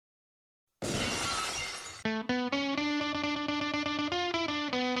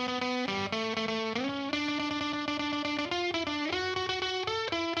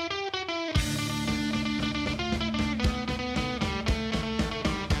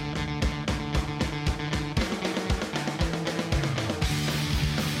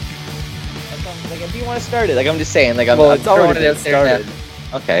do you want to start it? Like, I'm just saying, like, I'm it's throwing already it out been there started.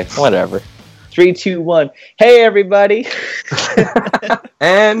 now. Okay, whatever. 3, 2, 1. Hey, everybody.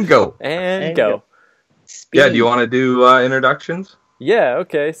 And go. And go. Yeah, do you want to do introductions? Yeah,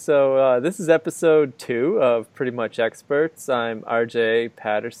 okay. So this is episode 2 of Pretty Much Experts. I'm RJ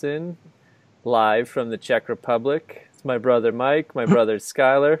Patterson, live from the Czech Republic. It's my brother Mike, my brother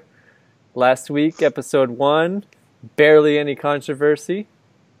Skylar. Last week, episode 1, barely any controversy.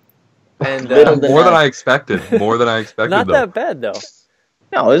 And more than I expected. More than I expected, not though. that bad, though.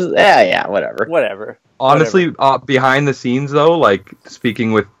 No, yeah, whatever. Whatever. Honestly, behind the scenes, though, like,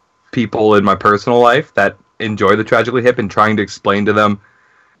 speaking with people in my personal life that enjoy the Tragically Hip and trying to explain to them,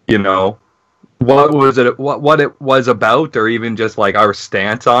 you know, what it was about, or even just, like, our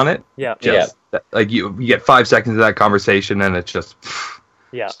stance on it. Yeah. Like, you get 5 seconds of that conversation, and it's just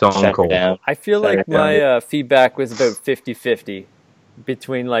stone cold. I feel like my feedback was about 50-50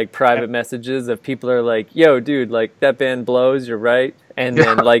 between, like, private messages of people are like, yo, dude, like, that band blows, you're right. And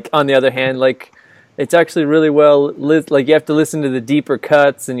then, like, on the other hand, like, it's actually really well, like, you have to listen to the deeper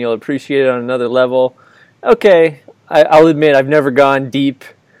cuts and you'll appreciate it on another level. Okay, I'll admit I've never gone deep.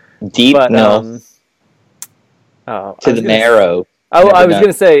 But, no. To the marrow. I was going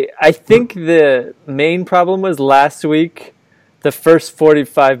to say, I think the main problem was last week, the first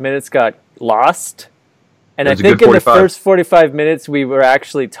 45 minutes got lost. And I think in the first 45 minutes, we were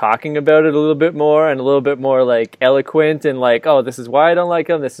actually talking about it a little bit more and a little bit more, like, eloquent and like, oh, this is why I don't like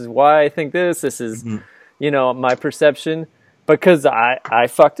them. This is why I think this. This is, you know, my perception. Because I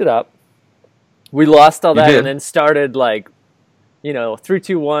fucked it up. We lost all that and then started, like, you know, 3,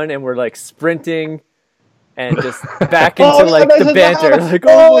 2, 1, and we're, like, sprinting and just back into, like, the banter.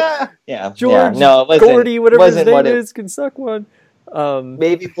 Like, George, Gordy, whatever his name is, can suck one.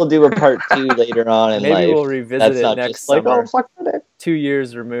 Maybe we'll do a part 2 later on in life. Maybe we'll revisit it next summer. 2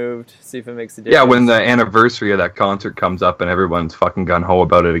 years removed, see if it makes a difference. Yeah, when the anniversary of that concert comes up and everyone's fucking gun-ho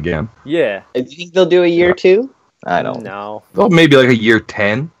about it again. Yeah. Do you think they'll do a year 2? I don't know. Well, maybe like a year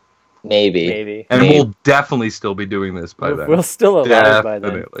 10. Maybe. And we'll definitely still be doing this by then. We'll still alive by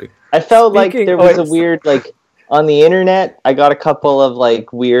then. I felt like there was a weird, like, on the internet, I got a couple of,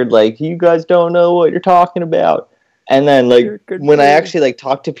 like, weird, like, you guys don't know what you're talking about. And then, like, when I actually, like,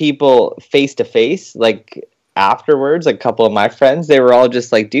 talked to people face-to-face, like, afterwards, like, a couple of my friends, they were all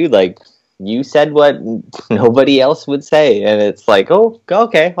just like, dude, like, you said what nobody else would say. And it's like, oh,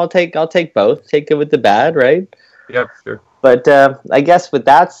 okay, I'll take both. Take it with the bad, right? Yep, sure. But I guess with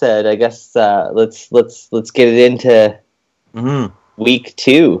that said, I guess let's get it into week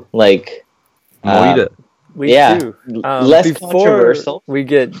 2. Like, Week 2. Less controversial.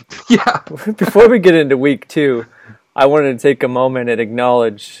 Before we get into week 2, I wanted to take a moment and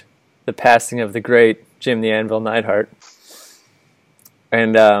acknowledge the passing of the great Jim the Anvil Neidhart.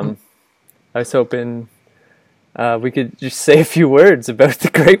 And I was hoping we could just say a few words about the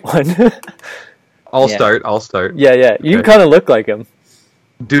great one. I'll start. Yeah. You kind of look like him.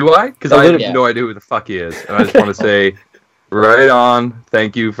 Do I? Because I have no idea who the fuck he is. And I just want to say, right on,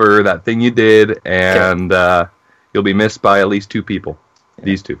 thank you for that thing you did, and you'll be missed by at least 2 people.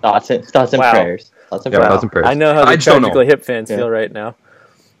 These 2. Thoughts and prayers. Thoughts and prayers. I know how the Tragically Hip fans feel right now.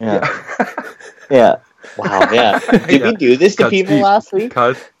 Yeah. Wow, yeah. Did we do this to people last week?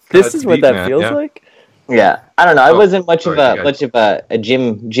 This is what that feels like? Yeah. I don't know. I wasn't much of a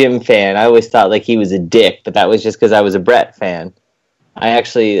Jim fan. I always thought like he was a dick, but that was just because I was a Brett fan. I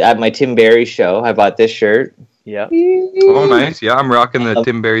actually, at my Tim Barry show, I bought this shirt. Yeah. Oh, nice. Yeah, I'm rocking the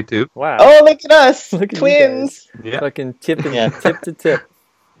Tim Barry too. Wow. Oh, look at us. Twins. Yeah. Fucking tip to tip.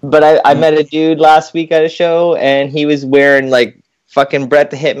 But I met a dude last week at a show, and he was wearing, like, fucking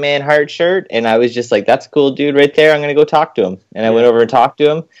Bret the Hitman Hart shirt, and I was just like, that's a cool dude right there. I'm going to go talk to him. And I went over and talked to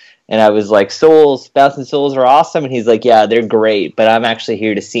him, and I was like, Bouncing Souls are awesome. And he's like, yeah, they're great, but I'm actually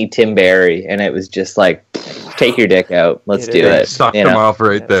here to see Tim Barry. And it was just like, take your dick out. Let's do it. Sucked him off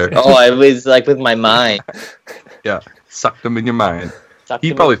right there. Oh, I was like with my mind. Yeah, sucked him in your mind.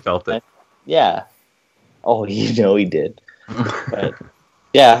 He probably felt it. Yeah. Oh, you know he did. But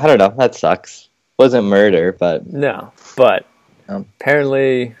yeah, I don't know. That sucks. Wasn't murder, but no. But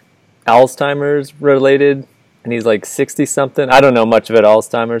apparently, Alzheimer's related, and he's like 60-something. I don't know much about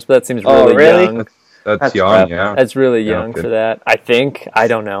Alzheimer's, but that seems really young. That's young, rough. Yeah. That's really young for that. I think. I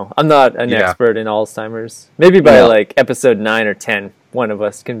don't know. I'm not an expert in Alzheimer's. Maybe by like episode 9 or 10, one of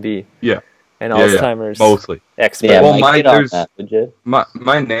us can be. An Alzheimer's mostly expert. Yeah, well,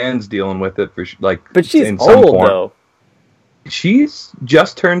 my nan's dealing with it for like. But she's old though. She's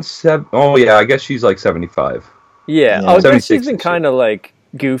just turned 7. Oh yeah, I guess she's like 75. Yeah. Oh, she's been kind of like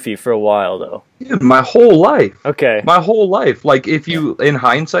goofy for a while, though. Dude, my whole life. Okay. My whole life. Like, if you, in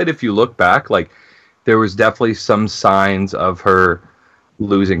hindsight, if you look back, like, there was definitely some signs of her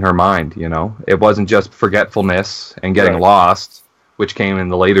losing her mind, you know? It wasn't just forgetfulness and getting lost, which came in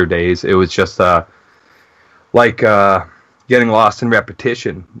the later days. It was just, getting lost in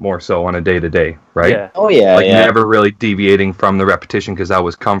repetition more so on a day-to-day, right? Yeah. Oh, yeah, like, never really deviating from the repetition because that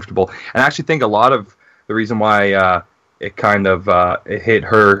was comfortable. And I actually think a lot of the reason why it kind of it hit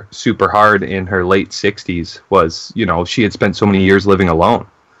her super hard in her late 60s was, you know, she had spent so many years living alone.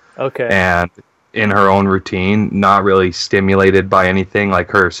 Okay. And in her own routine, not really stimulated by anything. Like,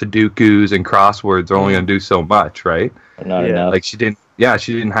 her Sudokus and crosswords are only going to do so much, right? Not enough. Like, she didn't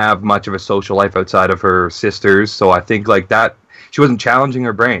have much of a social life outside of her sisters. So I think, like, that, she wasn't challenging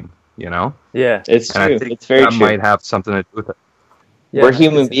her brain, you know? Yeah. It's true. And I think it's very that true. might have something to do with it. Yeah, We're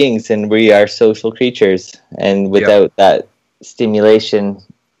human beings and we are social creatures. And without that stimulation,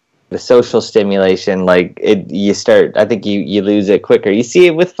 the social stimulation, like, you lose it quicker. You see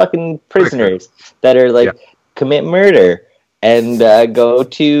it with fucking prisoners that are like commit murder and go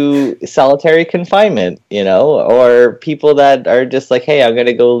to solitary confinement, you know, or people that are just like, hey, I'm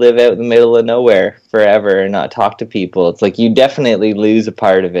gonna go live out in the middle of nowhere forever and not talk to people. It's like you definitely lose a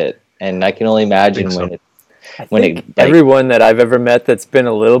part of it, and I can only imagine everyone that I've ever met that's been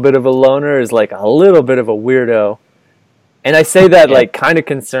a little bit of a loner is like a little bit of a weirdo. And I say that like kind of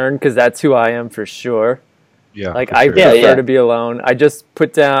concerned because that's who I am for sure. Yeah. Like, I prefer to be alone. I just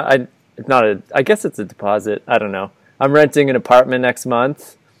put down, I guess it's a deposit. I don't know. I'm renting an apartment next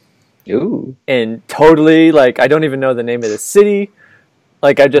month. Ooh. And totally, like, I don't even know the name of the city.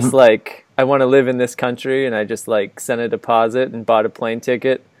 Like, I just, like, I want to live in this country, and I just, like, sent a deposit and bought a plane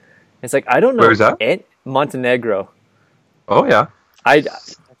ticket. It's like, I don't know. Where's that? Montenegro. Oh, yeah.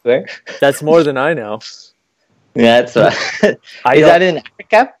 Where? That's more than I know. Yeah, that's is that in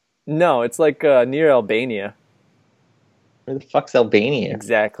Africa? No, it's like near Albania. Where the fuck's Albania?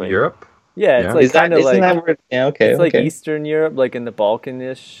 Exactly. Europe? Yeah, it's like kind of like okay. It's like Eastern Europe, like in the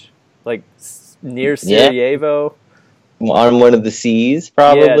Balkanish, like near Sarajevo. On one of the seas,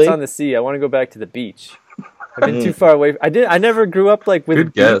 probably. Yeah, it's on the sea. I want to go back to the beach. I've been too far away. I never grew up like with a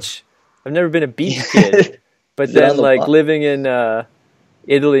beach. I've never been a beach kid. But then like living in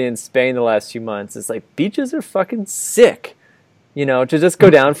Italy and Spain the last few months, it's like beaches are fucking sick. You know, to just go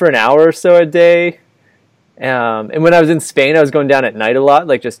down for an hour or so a day. And when I was in Spain, I was going down at night a lot,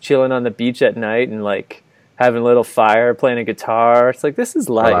 like just chilling on the beach at night and like having a little fire, playing a guitar. It's like, this is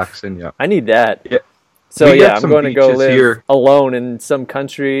life. Relaxing, yeah. I need that. Yeah. So I'm going to go live alone in some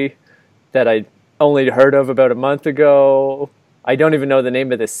country that I only heard of about a month ago. I don't even know the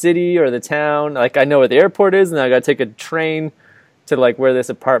name of the city or the town. Like, I know where the airport is, and I got to take a train to like where this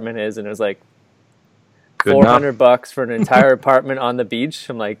apartment is, and it was like $400 for an entire apartment on the beach.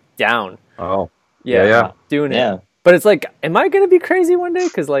 I'm like, down. Oh. Yeah. Doing it. But it's like, am I going to be crazy one day?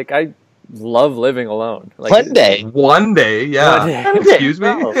 Because like, I love living alone. Like, One day, yeah. Excuse me?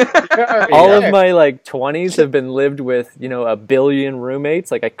 All of my like 20s have been lived with, you know, a billion roommates.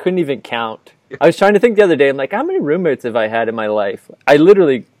 Like, I couldn't even count. I was trying to think the other day, I'm like, how many roommates have I had in my life? I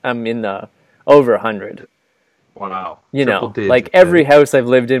literally am in over 100. Wow. You know, like every house I've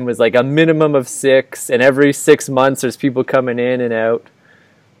lived in was like a minimum of 6, and every 6 months there's people coming in and out.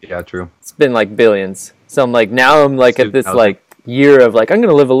 Yeah, true. It's been like billions. So I'm like, now I'm like at this like year of like, I'm going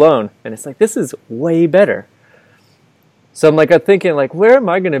to live alone. And it's like, this is way better. So I'm like, I'm thinking like, where am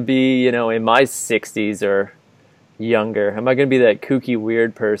I going to be, you know, in my 60s or younger? Am I going to be that kooky,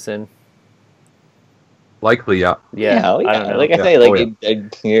 weird person? Likely, yeah. Yeah. I don't know. Like I say,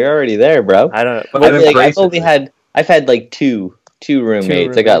 like you're already there, bro. I don't know. But I've had like two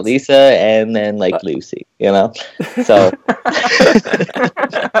roommates. I got Lisa and then like Lucy, you know? So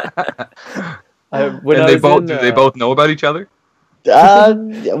do they both know about each other?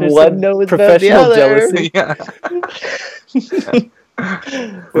 One knows about the other. Jealousy.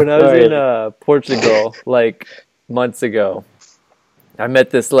 When I was in Portugal like months ago, I met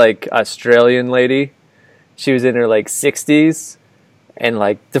this like Australian lady. She was in her like 60s, and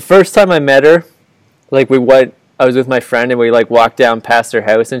like the first time I met her, like I was with my friend and we like walked down past her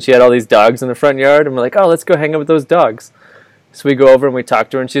house and she had all these dogs in the front yard, and we're like, oh, let's go hang out with those dogs. So we go over and we talk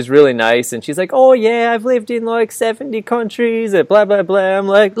to her, and she's really nice, and she's like, oh yeah, I've lived in like 70 countries and blah blah blah. I'm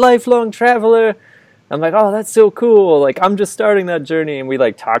like lifelong traveler. I'm like, oh, that's so cool. Like, I'm just starting that journey. And we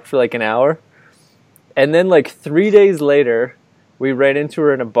like talked for like an hour, and then like 3 days later we ran into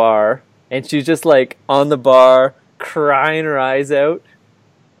her in a bar, and she's just like on the bar crying her eyes out,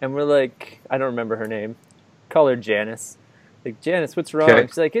 and we're like, I don't remember her name. Call her Janice. Like, Janice, what's wrong? Okay.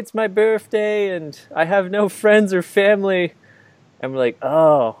 She's like, it's my birthday and I have no friends or family. I'm like,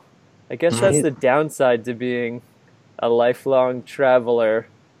 oh, I guess that's the downside to being a lifelong traveler.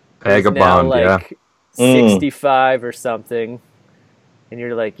 Vagabond, now, 65 or something. And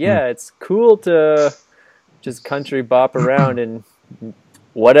you're like, yeah, it's cool to just country bop around and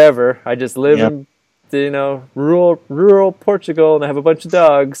whatever. I just live in, rural Portugal and I have a bunch of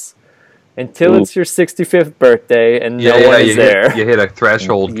dogs until it's your 65th birthday and no one is there. You hit a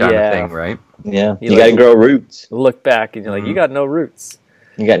threshold kind of thing, right? Yeah, you got to grow roots. Look back and you're like, you got no roots.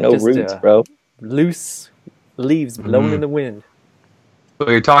 You got no roots, bro. Loose leaves blowing in the wind. So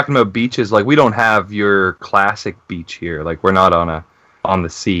you're talking about beaches. Like, we don't have your classic beach here. Like, we're not on the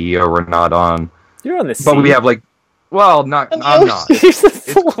sea, or we're not on. You're on the sea. But we have I'm not.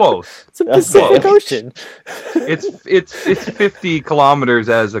 It's close. It's a Pacific Ocean. It's 50 kilometers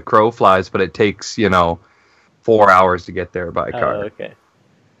as a crow flies, but it takes 4 hours to get there by car. Oh, okay.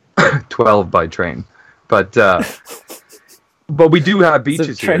 12 by train, but we do have beaches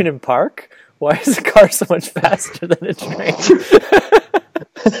here. Is it train and park? Why is a car so much faster than a train?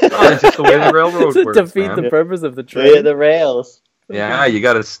 It's just the way the railroad works. Defeat the purpose of the train. Yeah, the rails. Yeah, you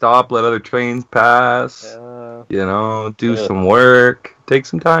got to stop, let other trains pass. Do some work. Take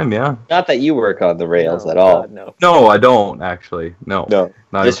some time. Yeah. Not that you work on the rails at all. God, no, I don't actually. No.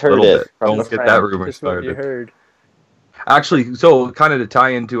 Not just heard it. Don't get that rumor just started. What you heard. Actually, so kind of to tie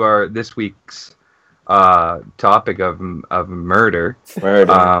into our this week's topic of murder.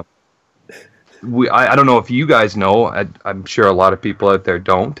 I don't know if you guys know. I'm sure a lot of people out there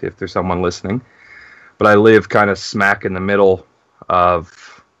don't, if there's someone listening. But I live kind of smack in the middle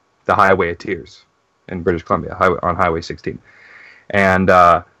of the Highway of Tears in British Columbia, on Highway 16. And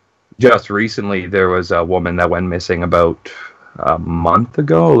just recently, there was a woman that went missing about a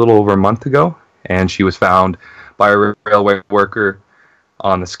little over a month ago. And she was found by a railway worker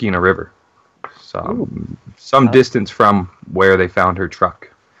on the Skeena River. Some distance from where they found her truck.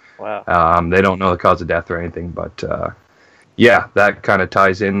 Wow. They don't know the cause of death or anything, but that kind of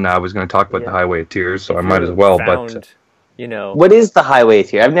ties in. I was going to talk about the Highway of Tears, so I might as well. What is the Highway of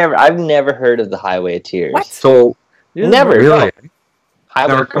Tears? I've never heard of the Highway of Tears. What? So never really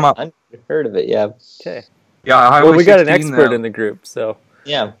never come up. I've never heard of it. Yeah. Okay. Yeah, Highway we got an expert in the group, so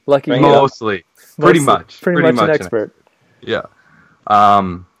yeah, lucky mostly. Pretty much an expert. Yeah.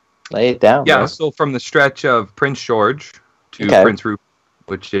 Lay it down. Yeah. Bro. So from the stretch of Prince George to Prince Rupert,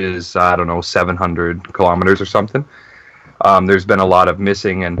 which is 700 kilometers or something. There's been a lot of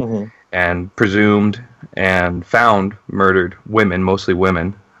missing and presumed and found murdered women, mostly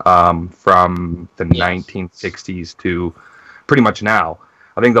women, from the 1960s to pretty much now.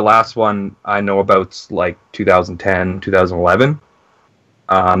 I think the last one I know about's 2010, 2011.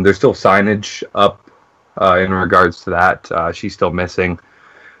 There's still signage up in regards to that. She's still missing.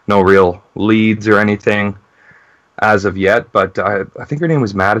 No real leads or anything as of yet, but I think her name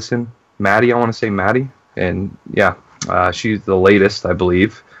was Maddie, I want to say Maddie. And yeah, she's the latest, I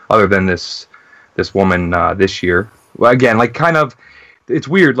believe, other than this woman this year. Well, again, it's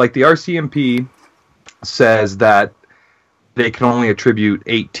weird. The RCMP says that they can only attribute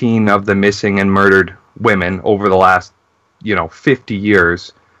 18 of the missing and murdered women over the last 50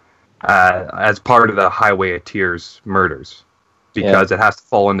 years as part of the Highway of Tears murders, because it has to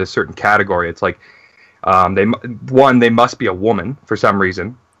fall into a certain category. It's they must be a woman for some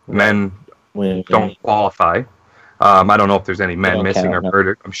reason. Men don't qualify. I don't know if there's any men missing or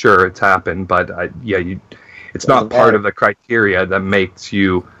murdered. I'm sure it's happened, but it's not part of the criteria that makes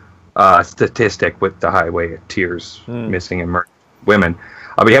you a statistic with the Highway of Tears missing and murdered women.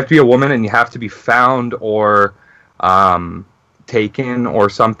 But you have to be a woman, and you have to be found or taken or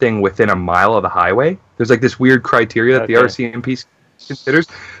something within a mile of the highway. There's this weird criteria that the RCMP considers.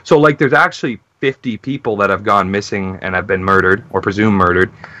 So there's actually 50 people that have gone missing and have been murdered or presumed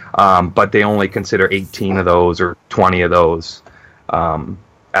murdered, but they only consider 18 of those or 20 of those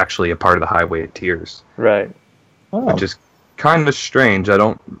actually a part of the Highway of Tears. Right. Which is kind of strange. I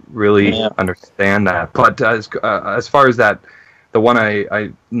don't really understand that. But as far as that, the one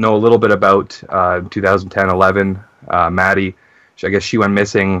I know a little bit about, 2010-11, Maddie, I guess she went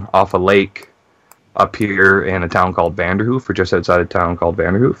missing off a lake up here in a town called Vanderhoof, or just outside a town called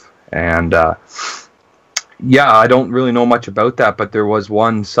Vanderhoof. And I don't really know much about that, but there was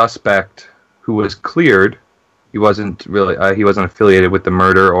one suspect who was cleared. He wasn't affiliated with the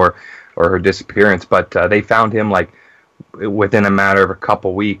murder or her disappearance, but they found him within a matter of a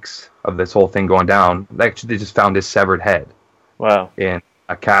couple weeks of this whole thing going down. Actually, they just found his severed head. Wow. In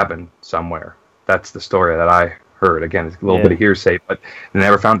a cabin somewhere. That's the story that I heard. Again, it's a little bit of hearsay, but they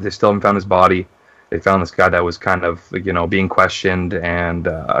still haven't found his body. They found this guy that was kind of, being questioned and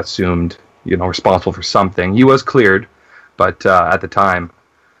assumed, responsible for something. He was cleared, But at the time,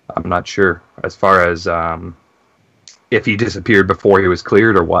 I'm not sure as far as if he disappeared before he was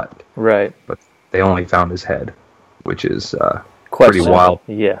cleared or what. Right. But they only found his head, which is pretty wild.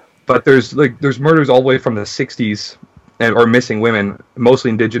 Yeah. But there's murders all the way from the 60s, or missing women,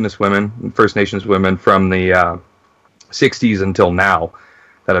 mostly Indigenous women, First Nations women from the 60s until now,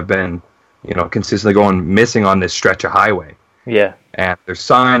 that have been, consistently going missing on this stretch of highway. Yeah. And there's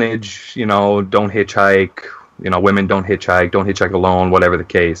signage, don't hitchhike, women don't hitchhike alone, whatever the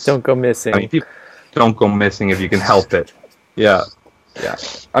case. Don't go missing. I mean, don't go missing if you can help it. Yeah. Yeah.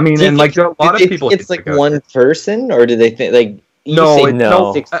 I mean, and like a lot of people, it's like one person, or do they think like?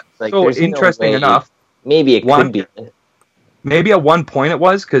 No. So interesting enough, maybe it could be. Maybe at one point it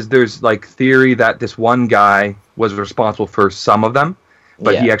was, because there's like theory that this one guy was responsible for some of them,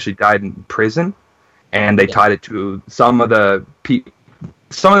 but he actually died in prison, and they tied it to some of the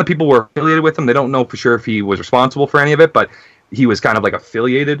people were affiliated with him. They don't know for sure if he was responsible for any of it, but he was kind of like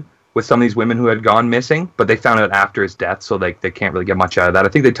affiliated with some of these women who had gone missing, but they found out after his death, so they can't really get much out of that. I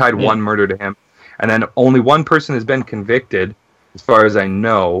think they tied one murder to him, and then only one person has been convicted, as far as I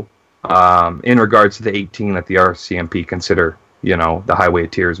know, in regards to the 18 that the RCMP consider, the Highway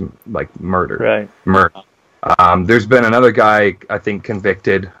of Tears, like murder. Right. Murder. There's been another guy, I think,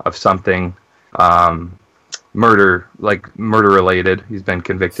 convicted of something, murder related. He's been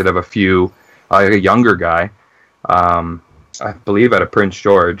convicted of a few, a younger guy, I believe out of Prince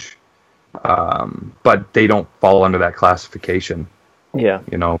George, but they don't fall under that classification. Yeah.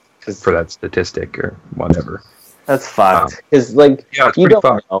 For that statistic or whatever. That's fucked. Because you don't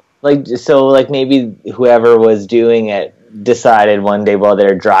fucked. know. Maybe whoever was doing it decided one day while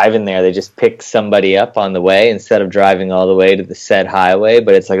they're driving there, they just picked somebody up on the way instead of driving all the way to the said highway.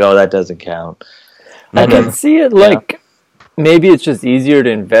 But it's like, oh, that doesn't count. I can see it maybe it's just easier to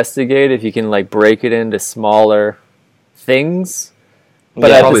investigate if you can break it into smaller things.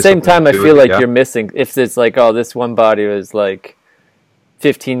 But at the same time, I feel like you're missing. If it's this one body was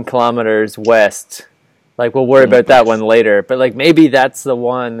 15 kilometers west, we'll worry about that one later. But maybe that's the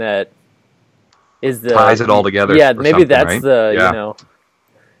one that is the ties it all together. Yeah, maybe that's right? the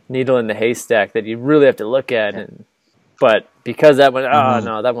needle in the haystack that you really have to look at. But because that one,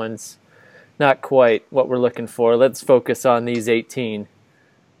 no, that one's not quite what we're looking for. Let's focus on these 18.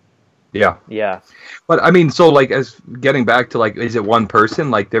 Yeah. Yeah. But I mean, so as getting back to is it one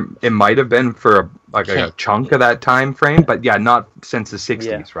person? It might have been for a chunk of that time frame, but not since the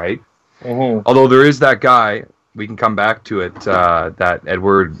 60s, right? Mm-hmm. Although there is that guy, we can come back to it, that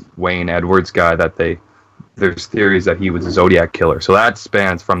Wayne Edwards guy, that there's theories that he was a Zodiac killer. So that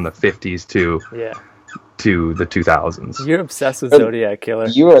spans from the 50s to the 2000s. You're obsessed with Zodiac killer.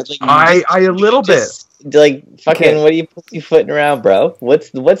 You are I a little bit. Fucking, what are you pussyfooting around, bro? What's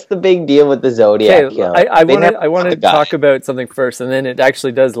the big deal with the Zodiac killer? I want to talk about something first, and then it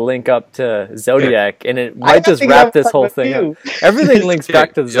actually does link up to Zodiac, and it might just wrap this whole thing up. Everything links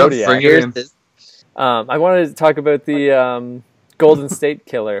back to the Zodiac. I wanted to talk about the Golden State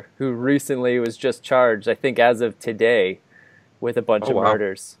Killer, who recently was just charged, I think as of today, with a bunch of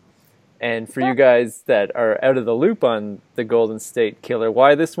murders. And for you guys that are out of the loop on the Golden State Killer,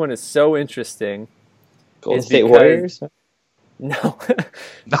 why this one is so interesting. Golden State Warriors? No.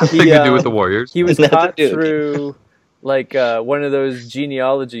 Nothing to do with the Warriors. He was caught through one of those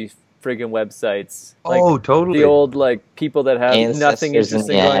genealogy friggin' websites. Totally. The old people that have nothing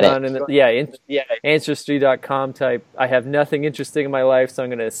interesting going on in Ancestry.com type. I have nothing interesting in my life, so I'm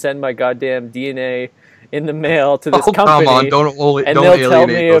gonna send my goddamn DNA in the mail to this company. Come on, and they'll tell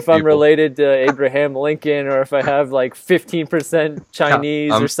me if I'm related to Abraham Lincoln or if I have 15%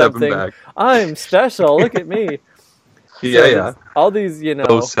 Chinese or something. I'm special. Look at me. All these,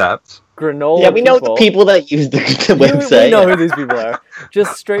 those saps. Granola. Yeah, we know people. the people that use the website. We know who these people are.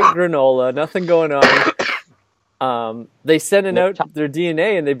 Just straight granola, nothing going on. They sending out their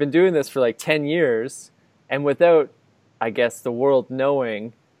DNA, and they've been doing this for 10 years, and without, I guess, the world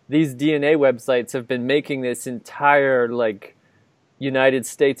knowing. These DNA websites have been making this entire United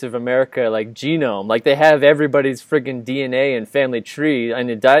States of America genome. They have everybody's friggin' DNA and family tree in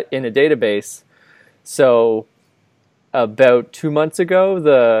a database. So about 2 months ago,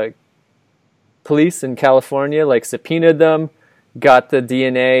 the police in California subpoenaed them, got the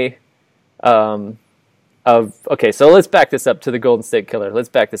DNA so let's back this up to the Golden State Killer. Let's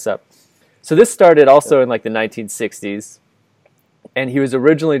back this up. So this started also in the 1960s. And he was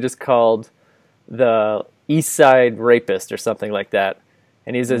originally just called the East Side Rapist or something like that.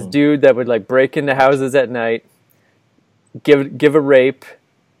 And he's this dude that would break into houses at night, give a rape,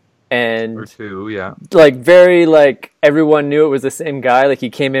 and or two, yeah. Very everyone knew it was the same guy. He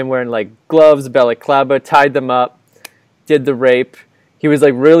came in wearing gloves, balaclava, tied them up, did the rape. He was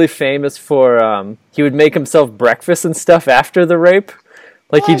like really famous for he would make himself breakfast and stuff after the rape.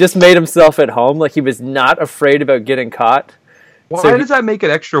 Like he just made himself at home. Like he was not afraid about getting caught. Why does that make it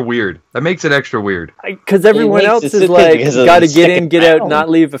extra weird? That makes it extra weird. Because everyone else is like, got to get in, get out, not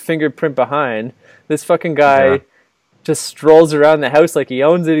leave a fingerprint behind. This fucking guy just strolls around the house like he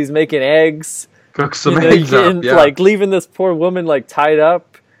owns it. He's making eggs. Cooks some eggs up, like leaving this poor woman like tied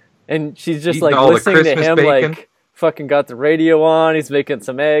up. And she's just like listening to him like fucking got the radio on. He's making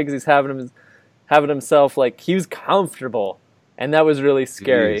some eggs. He's having himself like he was comfortable. And that was really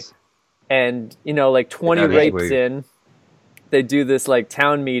scary. Jeez. And, you know, like 20 rapes in, they do this like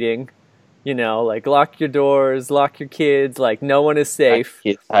town meeting, you know, like lock your doors, lock your kids, like no one is safe.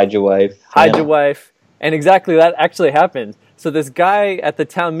 Hide your wife. Hide your wife. And exactly that actually happened. So this guy at the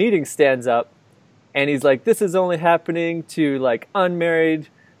town meeting stands up and he's like, this is only happening to like unmarried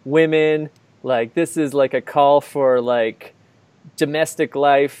women. Like this is like a call for like domestic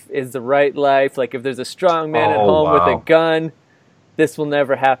life is the right life. Like if there's a strong man at home with a gun, this will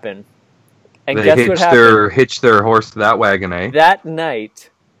never happen. And they guess what happened? Hitch their horse to that wagon, eh? That night,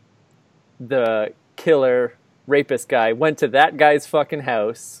 the killer rapist guy went to that guy's fucking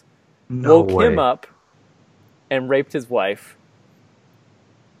house, woke him up, and raped his wife.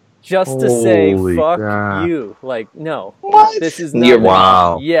 Just to say, fuck you. Like, no. What? This is not...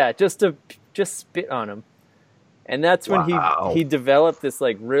 Wow. Yeah, just spit on him. And that's when he developed this,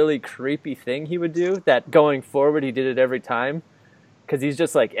 like, really creepy thing he would do, that going forward, he did it every time. Because he's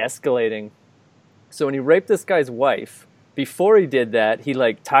just, like, escalating. So when he raped this guy's wife, before he did that, he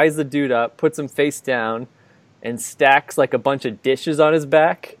like ties the dude up, puts him face down, and stacks like a bunch of dishes on his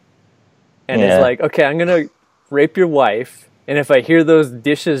back. And is like, okay, I'm going to rape your wife, and if I hear those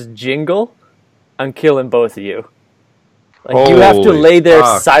dishes jingle, I'm killing both of you. Like you have to lay there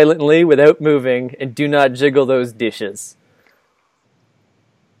silently without moving and do not jiggle those dishes.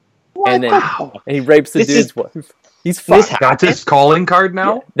 What? And then and he rapes the dude's wife. He's fucked. That's his calling card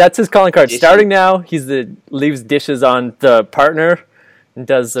now? Yeah, that's his calling card. Dishes. Starting now, leaves dishes on the partner and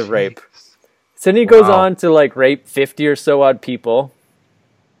does the rape. So then he goes on to like rape 50 or so odd people.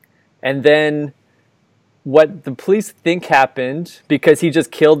 And then what the police think happened, because he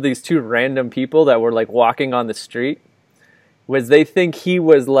just killed these two random people that were like walking on the street, was they think he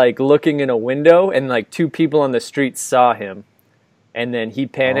was like looking in a window and like two people on the street saw him. And then he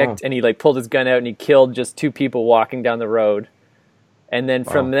panicked and he like pulled his gun out and he killed just two people walking down the road. And then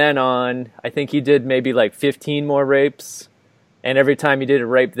from then on, I think he did maybe like 15 more rapes. And every time he did a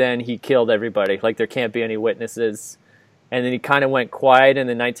rape then, he killed everybody. Like there can't be any witnesses. And then he kind of went quiet in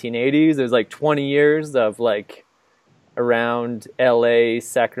the 1980s. There was like 20 years of like around LA,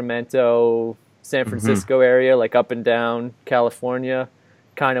 Sacramento, San Francisco area, like up and down California.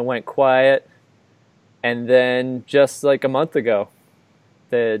 Kind of went quiet. And then just like a month ago,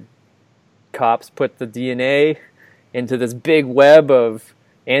 the cops put the DNA into this big web of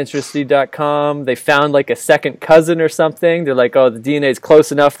Ancestry.com. They found like a second cousin or something. They're like, oh, the DNA is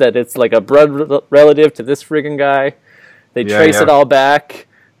close enough that it's like a blood relative to this friggin' guy. They trace it all back,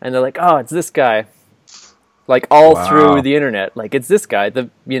 and they're like, oh, it's this guy. Like all through the internet. Like it's this guy,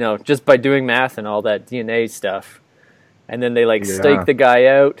 just by doing math and all that DNA stuff. And then they like stake the guy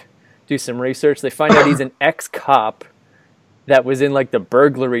out, do some research. They find out he's an ex-cop that was in like the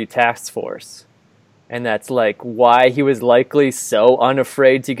burglary task force. And that's like why he was likely so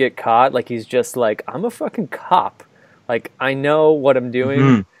unafraid to get caught. Like he's just like, I'm a fucking cop. Like I know what I'm doing.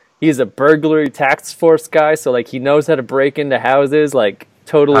 Mm-hmm. He's a burglary task force guy, so like he knows how to break into houses, like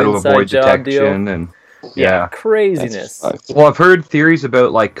total inside job deal. And craziness. Well, I've heard theories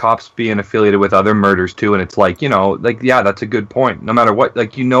about like cops being affiliated with other murders too, and it's like, that's a good point. No matter what,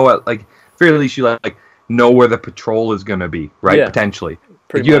 like at very least you like know where the patrol is gonna be, right? Yeah, potentially.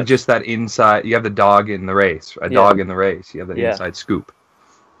 Like you have just that inside. You have the dog in the race, dog in the race. You have the inside scoop.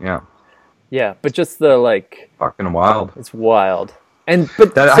 Yeah. Yeah, but just the like fucking wild. It's wild.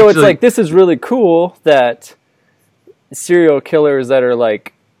 It's like this is really cool that serial killers that are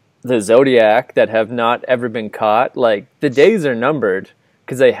like the Zodiac that have not ever been caught, like the days are numbered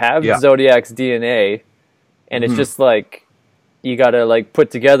because they have Zodiac's DNA, and it's just like you gotta like put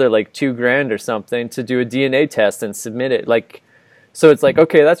together like $2,000 or something to do a DNA test and submit it. Like, so it's like,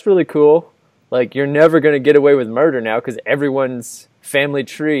 okay, that's really cool. Like you're never gonna get away with murder now because everyone's family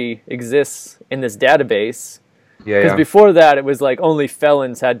tree exists in this database. Because before that, it was like only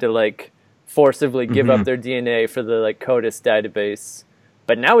felons had to like forcibly give up their DNA for the like CODIS database.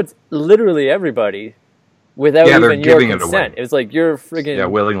 But now it's literally everybody without even your consent. It was like your friggin'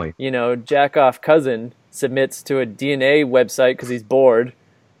 willingly. jack-off cousin submits to a DNA website because he's bored,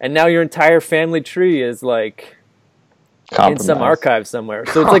 and now your entire family tree is like in some archive somewhere.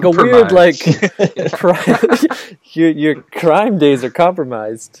 So it's like a weird, like, your crime days are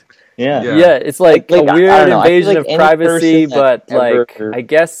compromised. Yeah, it's like a weird invasion of privacy, but like, I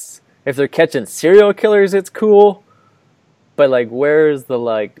guess if they're catching serial killers, it's cool. But like, where's the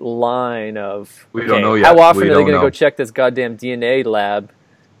like line of we don't know yet. How often are they going to go check this goddamn DNA lab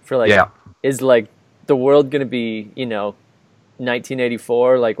for like? Is like the world going to be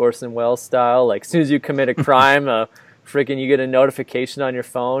 1984 like Orson Welles style? Like, as soon as you commit a crime, freaking you get a notification on your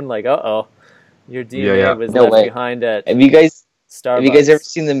phone like, your DNA was left behind at. Have you guys ever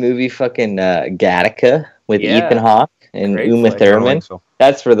seen the movie fucking Gattaca with Ethan Hawke and Uma Thurman? So.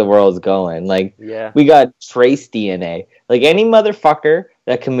 That's where the world's going. Like, we got trace DNA. Like, any motherfucker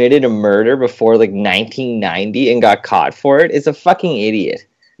that committed a murder before like 1990 and got caught for it is a fucking idiot.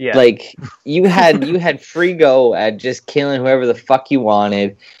 Yeah. Like, you had free go at just killing whoever the fuck you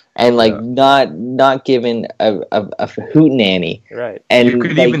wanted, and like not given a hootenanny. Right. And you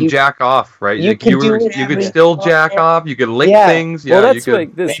could even jack off, right? You could still jack off. You could lick things. Yeah. Well, that's you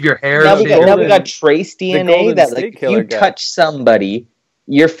could leave your hair. Now we got trace DNA that like if you touch somebody,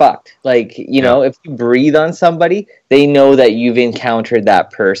 you're fucked. Like, if you breathe on somebody, they know that you've encountered that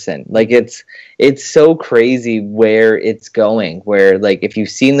person. Like, it's so crazy where it's going. Where, like, if you've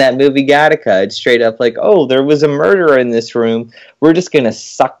seen that movie Gattaca, it's straight up like, oh, there was a murderer in this room. We're just going to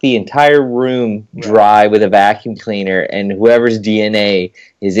suck the entire room dry with a vacuum cleaner, and whoever's DNA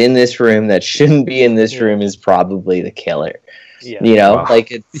is in this room that shouldn't be in this room is probably the killer. Yeah.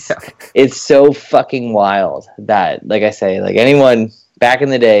 Like, it's so fucking wild that, like I say, like, anyone back in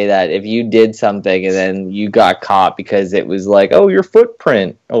the day that if you did something and then you got caught because it was like, oh, your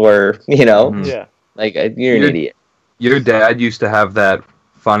footprint, or like, you're an idiot. Your dad used to have that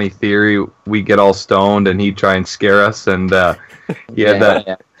funny theory: we get all stoned and he'd try and scare us, and he had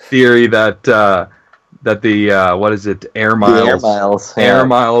that theory that the what is it, air miles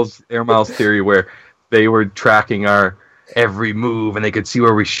theory, where they were tracking our every move and they could see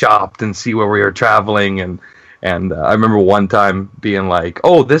where we shopped and see where we were traveling. And I remember one time being like,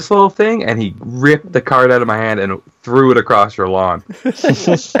 oh, this little thing? And he ripped the card out of my hand and threw it across your lawn.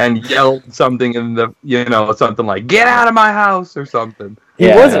 And yelled something in the, something like, get out of my house, or something. He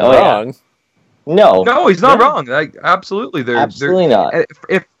wasn't wrong. Yeah. No, he's not wrong. Like, absolutely. Absolutely not.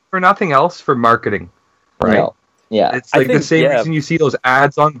 If for nothing else, for marketing, right? No. Yeah. It's like the same reason you see those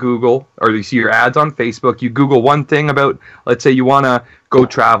ads on Google, or you see your ads on Facebook. You Google one thing about, let's say you want to go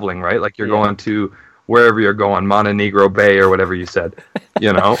traveling, right? Like, you're going to wherever you're going, Montenegro Bay or whatever you said,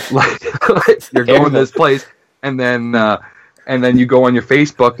 like you're going this place, and then you go on your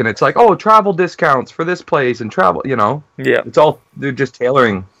Facebook and it's like, oh, travel discounts for this place and travel, it's all, they're just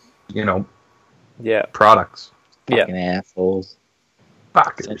tailoring, products. Fucking assholes.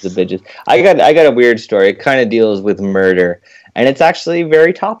 Sons of bitches. I got a weird story. It kind of deals with murder, and it's actually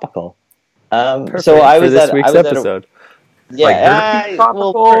very topical. So I was at this week's episode. Like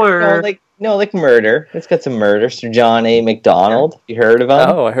murder. It's got some murder. Sir John A. Macdonald. You heard of him?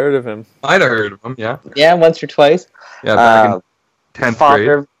 Oh, I heard of him. I'd have heard of him, yeah. Yeah, once or twice. Yeah, back in 10th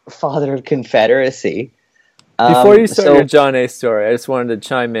grade. Father of Confederacy. Before you start your John A. story, I just wanted to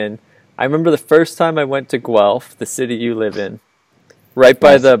chime in. I remember the first time I went to Guelph, the city you live in. Right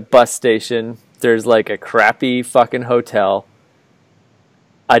by the bus station, there's like a crappy fucking hotel.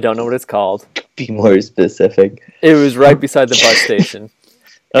 I don't know what it's called. Be more specific. It was right beside the bus station.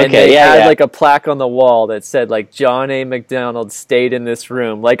 And they had like a plaque on the wall that said like John A. Macdonald stayed in this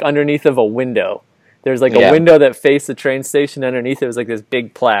room, like underneath of a window. There's like a window that faced the train station. Underneath it was like this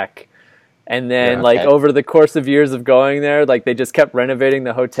big plaque. And then over the course of years of going there, like they just kept renovating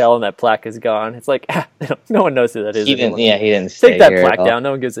the hotel and that plaque is gone. It's like, no one knows who that is. He didn't take that plaque down.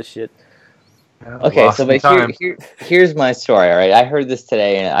 No one gives a shit. Okay, so but here's my story, all right? I heard this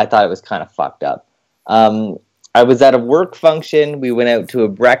today and I thought it was kind of fucked up. I was at a work function. We went out to a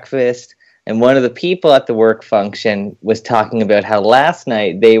breakfast, and one of the people at the work function was talking about how last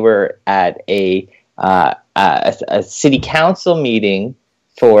night they were at a city council meeting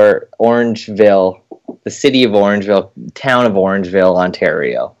for Orangeville, the city of Orangeville, town of Orangeville,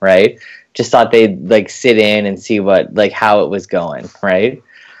 Ontario, right? Just thought they'd like sit in and see how it was going, right?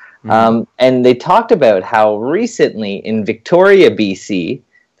 Mm-hmm. And they talked about how recently in Victoria, BC,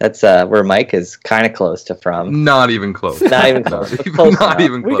 that's where Mike is kind of close to from. Not even close. Not even close. Not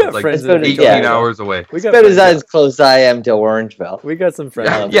even close. We got friends 18 hours away. It's about as close as I am to Orangeville. We got some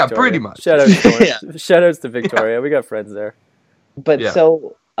friends. Yeah, pretty much. Shout outs to Victoria. We got friends there. But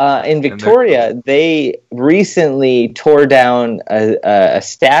so in Victoria, they recently tore down a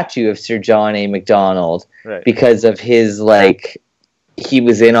statue of Sir John A. Macdonald because of his he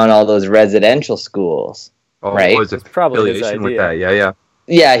was in on all those residential schools. right? Was it probably his idea with that? Yeah.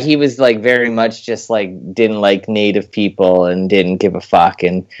 Yeah, he was like very much just like didn't like Native people and didn't give a fuck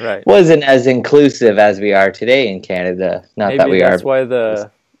and wasn't as inclusive as we are today in Canada. Maybe that we that's why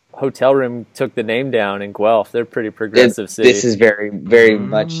the hotel room took the name down in Guelph. They're pretty progressive city. This is very, very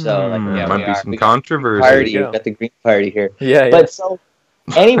much so. Like, might be some controversy. Party, we've got the Green Party here. Yeah. But so,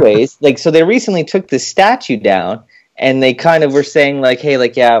 anyways, like, so they recently took the statue down, and they kind of were saying, like, hey,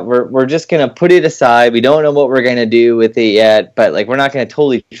 like, yeah, we're just gonna put it aside. We don't know what we're gonna do with it yet, but like, we're not gonna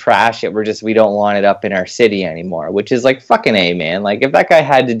totally trash it. We don't want it up in our city anymore. Which is like fucking A, man. Like, if that guy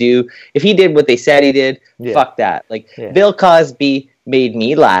if he did what they said he did, fuck that. Like, Bill Cosby made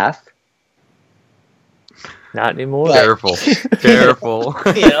me laugh. Not anymore. Careful.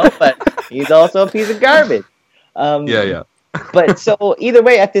 But he's also a piece of garbage. Yeah. But so either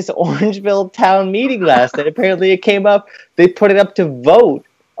way, at this Orangeville town meeting last night, apparently it came up. They put it up to vote,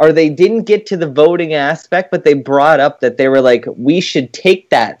 or they didn't get to the voting aspect, but they brought up that they were like, we should take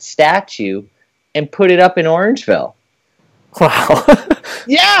that statue and put it up in Orangeville. Wow.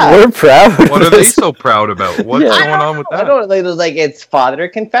 Yeah. We're proud. What are they so proud about? What's going on with that? I don't know. Like, it's Father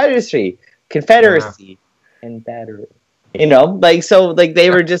Confederacy. Confederate. You know, like, so, like, they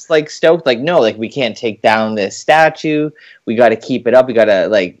were just, like, stoked, like, no, like, we can't take down this statue. We got to keep it up. We got to,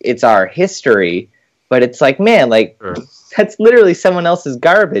 like, it's our history. But it's like, man, like, that's literally someone else's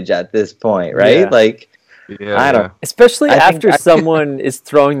garbage at this point, right? Yeah. Like, I don't. Especially after someone is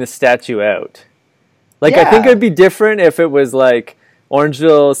throwing the statue out. Like, I think it would be different if it was, like,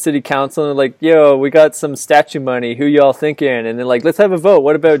 Orangeville City Council, and like, yo, we got some statue money. Who y'all thinking? And then, like, let's have a vote.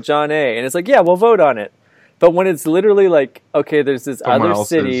 What about John A? And it's like, yeah, we'll vote on it. But when it's literally like, okay, there's this other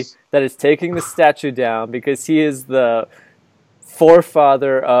city that is taking the statue down because he is the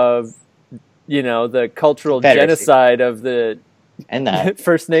forefather of, you know, the cultural genocide of the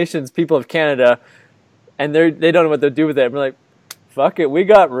First Nations people of Canada, and they don't know what they'll do with it. And we're like, fuck it, we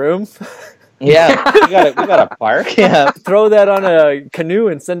got room. Yeah, we got a park. Yeah, throw that on a canoe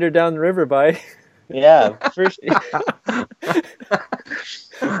and send her down the river, bye. Yeah, for sure.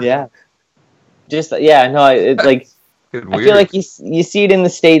 Yeah. Just it's like I feel like you see it in the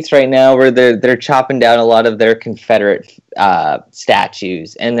States right now where they're chopping down a lot of their Confederate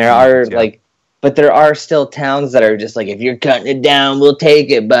statues, and there are still towns that are just like, if you're cutting it down, we'll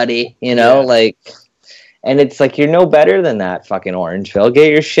take it, buddy. You know, like, and it's like, you're no better than that, fucking Orangeville.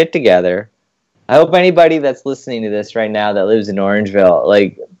 Get your shit together. I hope anybody that's listening to this right now that lives in Orangeville,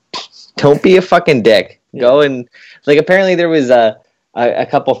 like, don't be a fucking dick. Go and, like, apparently there was a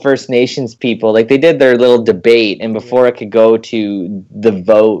couple First Nations people, like, they did their little debate, and before it could go to the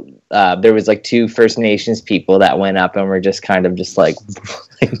vote, there was like 2 First Nations people that went up and were just kind of just like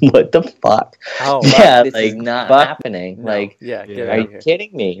what the fuck? Oh, yeah, like, not happening. No. Like, are you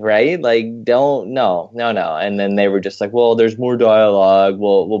kidding me? Right? Like, don't, no. And then they were just like, well, there's more dialogue.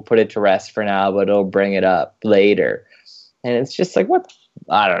 We'll put it to rest for now, but it'll bring it up later. And it's just like, what?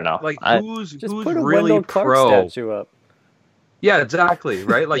 I don't know. Like, who's put a really Wendell Clark pro? statue up. Yeah, exactly.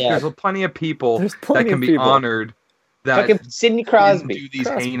 Right. Like, there's plenty of people that can be honored. That like Sidney Crosby do these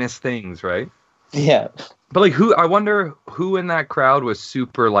heinous things, right? Yeah. But like, I wonder who in that crowd was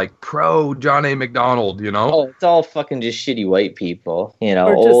super like pro John A. McDonald, you know? Oh, it's all fucking just shitty white people, you know,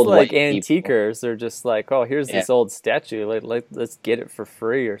 or just old like white antiquers. People. They're just like, oh, here's this old statue. Let's get it for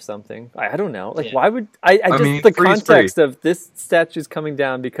free or something. I don't know. Like, why would I mean, the context of this statue's coming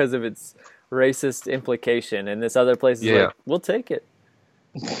down because of its racist implication, and this other place is like, we'll take it.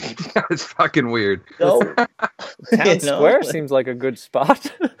 It's fucking weird. So, Town Square seems like a good spot.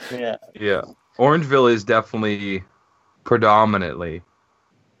 Yeah. Orangeville is definitely predominantly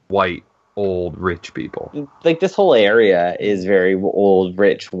white, old, rich people. Like, this whole area is very old,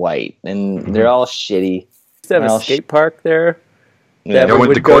 rich, white, and they're all shitty. They have a skate park there. Yeah, I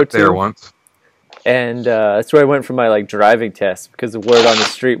went to go there once. And that's where I went for my like driving test, because the word on the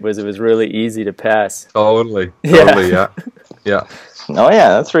street was it was really easy to pass. Totally, yeah. Oh yeah,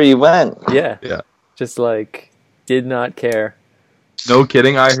 that's where you went. Yeah. Just like did not care. No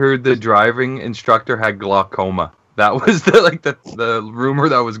kidding. I heard the driving instructor had glaucoma. That was the rumor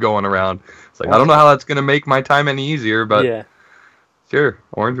that was going around. It's like, I don't know how that's gonna make my time any easier, but sure,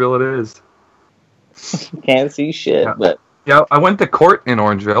 Orangeville it is. Can't see shit, but I went to court in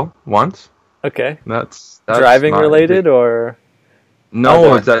Orangeville once. Okay. That's driving related or?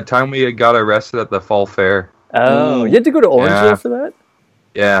 No, it's that time we got arrested at the fall fair. Oh, you had to go to Orangeville for that?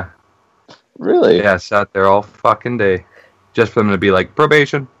 Yeah. Really? Yeah, I sat there all fucking day. Just for them to be like,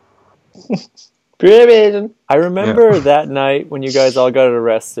 probation. Probation. I remember that night when you guys all got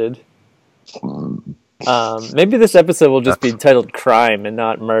arrested. Maybe this episode will just be titled "Crime" and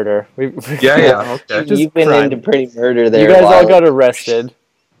not "Murder." Yeah. Okay. You've been into pretty murder there. You guys all got arrested,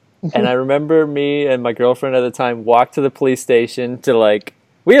 and I remember me and my girlfriend at the time walked to the police station to like.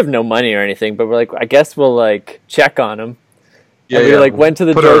 We have no money or anything, but we're like, I guess we'll like check on him. Yeah, and we like went to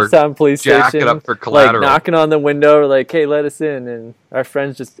the Georgetown police station, up for like knocking on the window, like, "Hey, let us in." And our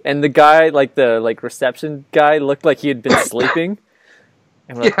friends and the guy, like the reception guy, looked like he had been sleeping.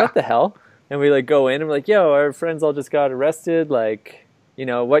 And we're like, "What the hell?" And we like go in and we're like, "Yo, our friends all just got arrested. Like,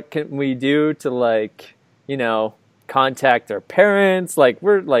 what can we do to like, contact our parents? Like,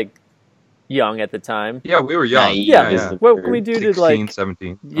 we're like young at the time." Yeah, we were young. Yeah. What can we do 16, to like,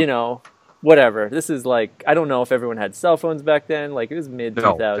 17. Whatever. This is like, I don't know if everyone had cell phones back then. Like, it was mid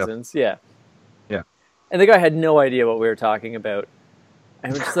 2000s. Yeah. And the guy had no idea what we were talking about.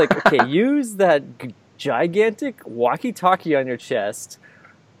 And we're just like, okay, use that gigantic walkie-talkie on your chest,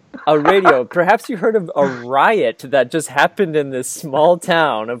 a radio. Perhaps you heard of a riot that just happened in this small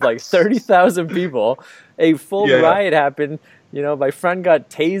town of like 30,000 people. A full riot happened. My friend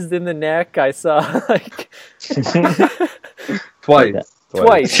got tased in the neck. I saw like twice.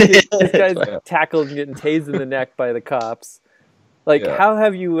 This guy's tackled and getting tased in the neck by the cops. Like, how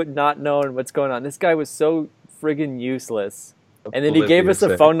have you not known what's going on? This guy was so friggin' useless. And then he gave us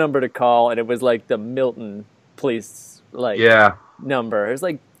a phone number to call, and it was like the Milton police number. It was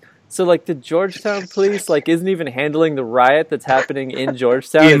like, so like the Georgetown police like isn't even handling the riot that's happening in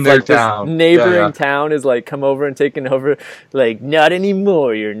Georgetown. In their town. This neighboring town is like come over and taking over. Like, not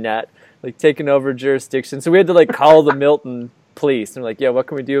anymore. You're not like taking over jurisdiction. So we had to like call the Milton police and we're like, yeah, what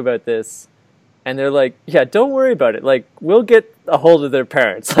can we do about this? And they're like, yeah, don't worry about it. Like, we'll get a hold of their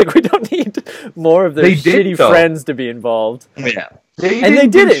parents. Like, we don't need more of their shitty friends to be involved. Yeah. They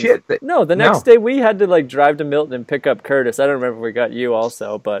didn't. No, the next day we had to like drive to Milton and pick up Curtis. I don't remember if we got you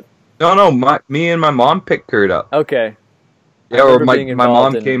also, but no, me and my mom picked Kurt up. Okay. Yeah, or my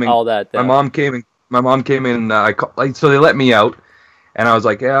mom came in. All that. My mom came in. So they let me out, and I was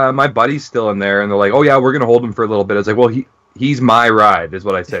like, yeah, my buddy's still in there, and they're like, oh yeah, we're gonna hold him for a little bit. I was like, well, he's my ride, is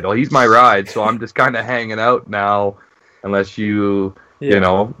what I said. Well, he's my ride, so I'm just kind of hanging out now, unless you get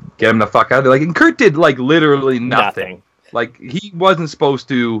him the fuck out of there. Like, and Kurt did like literally nothing. Like, he wasn't supposed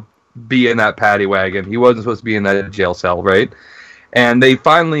to be in that paddy wagon. He wasn't supposed to be in that jail cell, right? And they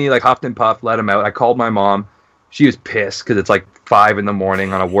finally like huffed and puffed, let him out. I called my mom. She was pissed because it's like 5 a.m.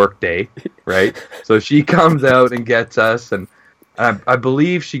 on a work day, right? So she comes out and gets us, and I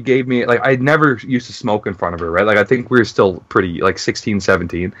believe she gave me, like, I never used to smoke in front of her, right? Like, I think we were still pretty, like, 16,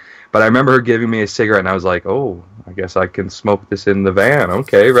 17. But I remember her giving me a cigarette, and I was like, oh, I guess I can smoke this in the van.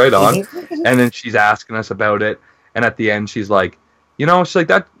 Okay, right on. And then she's asking us about it. And at the end, she's like, she's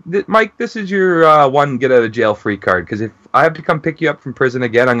like, Mike, this is your one get-out-of-jail-free card. Because if I have to come pick you up from prison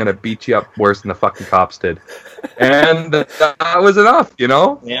again, I'm going to beat you up worse than the fucking cops did. And that was enough,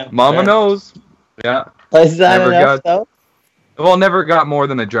 Yeah. Mama knows. Yeah. Is that enough, though? Well, never got more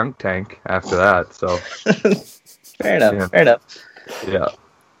than a drunk tank after that, so. Fair enough. Yeah.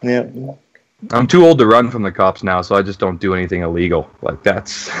 I'm too old to run from the cops now, so I just don't do anything illegal. Like,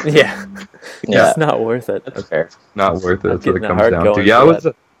 that's... Yeah. It's not worth it. That's fair. Not worth it. That's what it comes down to. Yeah,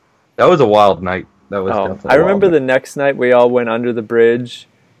 that was a wild night. That was definitely I remember the next night we all went under the bridge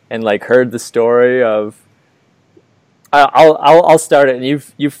and, like, heard the story of... I'll start it,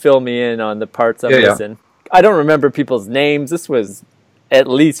 and you fill me in on the parts I'm missing. I don't remember people's names. This was at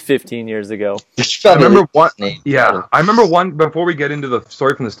least 15 years ago. I remember one. Yeah, I remember one. Before we get into the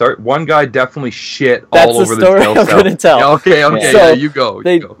story from the start, one guy definitely shit all over the jail cell. That's the story I'm going to tell. Yeah, okay. So you go.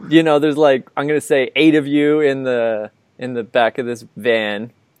 There's like, I'm going to say 8 of you in the back of this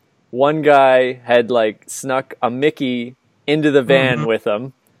van. One guy had like snuck a Mickey into the van with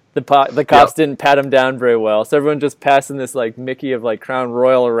him. The cops didn't pat him down very well, so everyone just passing this like Mickey of like Crown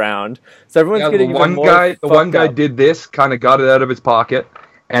Royal around. So everyone's getting even more the one guy did this, kind of got it out of his pocket,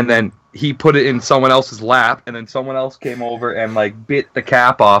 and then he put it in someone else's lap, and then someone else came over and like bit the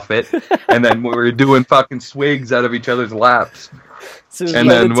cap off it, and then we were doing fucking swigs out of each other's laps. So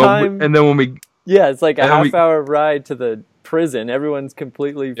when we it's like a half-hour ride to the prison. Everyone's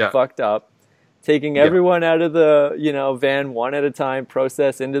completely fucked up. Taking everyone out of the, van one at a time,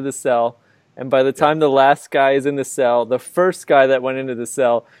 process into the cell. And by the time the last guy is in the cell, the first guy that went into the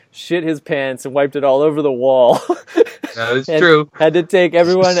cell shit his pants and wiped it all over the wall. That is true. Had to take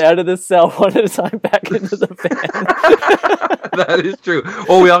everyone out of the cell one at a time back into the van. That is true.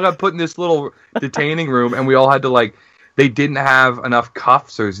 Well, we all got put in this little detaining room, and we all had to, like, they didn't have enough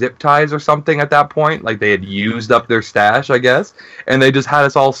cuffs or zip ties or something at that point. Like, they had used up their stash, I guess. And they just had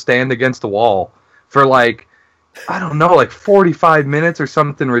us all stand against the wall for, like, I don't know, like 45 minutes or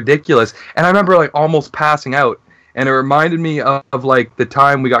something ridiculous. And I remember like almost passing out. And it reminded me of like the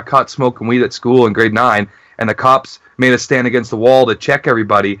time we got caught smoking weed at school in grade 9, and the cops made us stand against the wall to check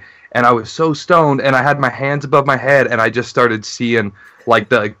everybody. And I was so stoned, and I had my hands above my head, and I just started seeing like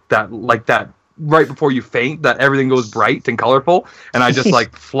that right before you faint, that everything goes bright and colorful, and I just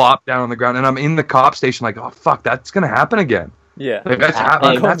like flopped down on the ground, and I'm in the cop station like, oh fuck, that's gonna happen again. Yeah, like, that's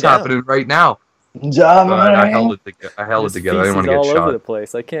happening right now. I held it together. I didn't want to get all shot. All over the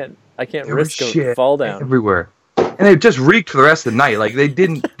place. I can't risk a fall down everywhere. And it just reeked for the rest of the night. Like, they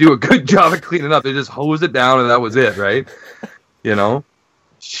didn't do a good job of cleaning up. They just hosed it down, and that was it, right? You know?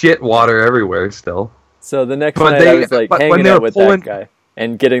 Shit water everywhere still. So the next night I was like hanging out with that guy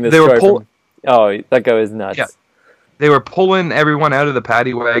and getting this story from... Oh, that guy was nuts. Yeah. They were pulling everyone out of the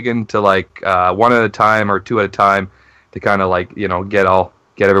paddy wagon to like one at a time or two at a time to kind of like, you know, get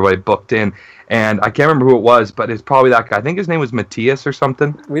everybody booked in. And I can't remember who it was, but it's probably that guy. I think his name was Matthias or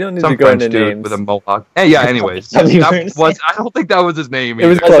something. We don't need to go into names. With a mohawk. Yeah, anyways. I don't think that was his name either.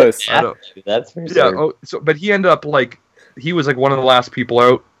 It was close. That's for sure. Yeah, but he ended up like, he was like one of the last people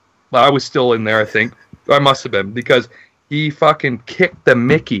out. I was still in there, I think. I must have been, because he fucking kicked the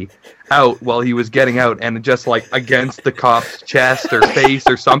Mickey out while he was getting out, and just like against the cop's chest or face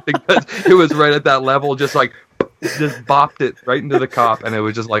or something, because it was right at that level, just bopped it right into the cop, and it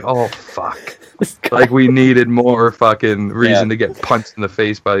was just like, oh fuck. Like, we needed more fucking reason to get punched in the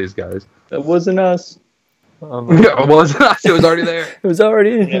face by these guys. That wasn't us. Yeah, it wasn't us. It was already there. It was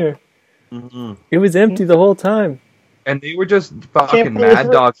already in here. Mm-hmm. It was empty the whole time. And they were just fucking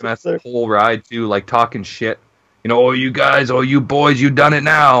mad dogging us the whole ride too, like talking shit. You know, oh, you guys, oh, you boys, you done it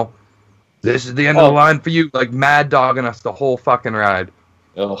now. This is the end of the line for you. Like, mad dogging us the whole fucking ride.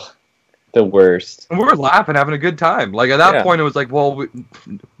 Oh, the worst. And we were laughing, having a good time. Like, at that point, it was like, well,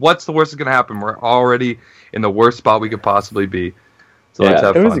 what's the worst that's going to happen? We're already in the worst spot we could possibly be. So let's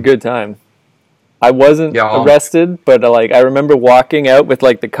have fun. It was a good time. I wasn't arrested, but, like, I remember walking out with,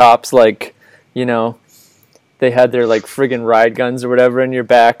 like, the cops, like, you know, they had their, like, friggin' ride guns or whatever in your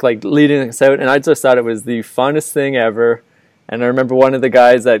back, like, leading us out, and I just thought it was the funnest thing ever. And I remember one of the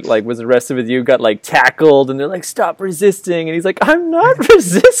guys that, like, was arrested with you got, like, tackled, and they're like, stop resisting, and he's like, I'm not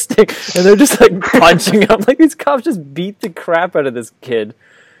resisting, and they're just, like, punching him. Like, these cops just beat the crap out of this kid.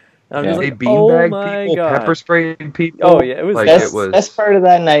 And I'm just like, oh my God. Pepper spraying people. Oh, yeah, it was... Like, best part of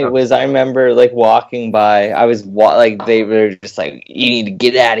that night was I remember, like, walking by, I was, like, they were just like, you need to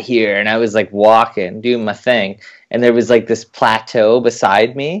get out of here, and I was, like, walking, doing my thing, and there was, like, this plateau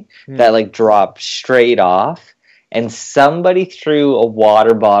beside me that, like, dropped straight off, and somebody threw a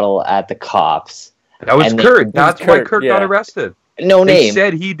water bottle at the cops. That was Kurt. That's why Kurt got arrested. No name. They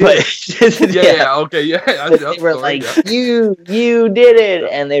said he did. They were like, you did it,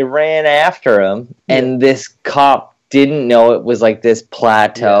 and they ran after him. And this cop didn't know it was like this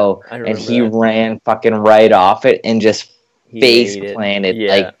plateau, and he ran fucking right off it and just face planted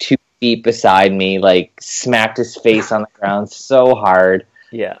like 2 feet beside me, like smacked his face on the ground so hard.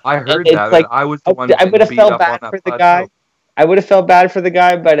 Yeah, I heard that. Like, I was the one. I would have felt bad for the guy. I would have felt bad for the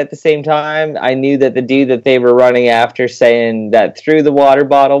guy, but at the same time, I knew that the dude that they were running after saying that threw the water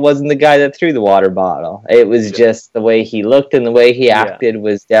bottle wasn't the guy that threw the water bottle. It was just the way he looked and the way he acted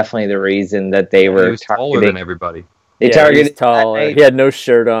was definitely the reason that they were targeting. Taller than everybody. They targeted tall. He had no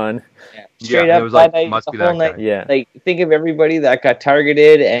shirt on. Straight up, it was like, must be that guy. Yeah. Like, think of everybody that got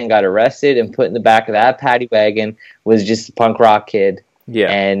targeted and got arrested and put in the back of that paddy wagon was just a punk rock kid. Yeah.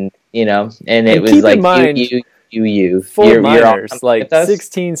 And, you know, and it was like, you. Full minors, like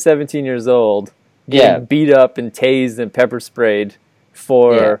 16, 17 years old, getting beat up and tased and pepper sprayed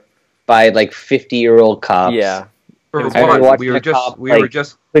by like 50-year-old cops. Yeah. We were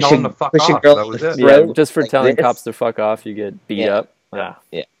just telling the fuck off. That was it. Yeah, just for telling cops to fuck off, you get beat up. Yeah.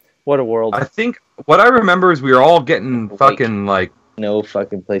 What a world. I think what I remember is we were all getting fucking like no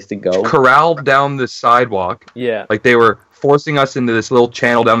fucking place to go. Corralled down the sidewalk. Yeah. Like they were forcing us into this little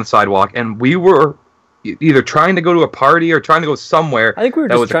channel down the sidewalk, and we were either trying to go to a party or trying to go somewhere. I think we were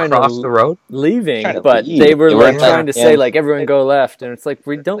just trying across the road, leaving, but they were like trying to say like everyone go left, and it's like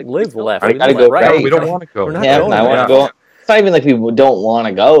we don't live left. We gotta go right. We don't want to go. I want to go. It's not even like we don't want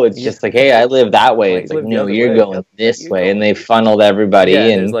to go. It's just like, hey, I live that way. It's like, no, you're going this way, and they funneled everybody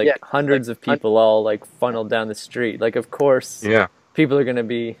in. There's like hundreds of people all like funneled down the street. Like, of course, people are gonna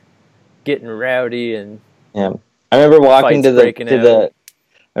be getting rowdy and I remember walking to the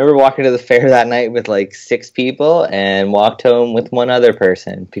fair that night with like 6 people and walked home with 1 other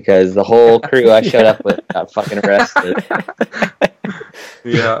person because the whole crew I showed up with got fucking arrested.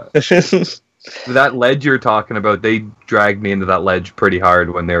 Yeah. That ledge you're talking about, they dragged me into that ledge pretty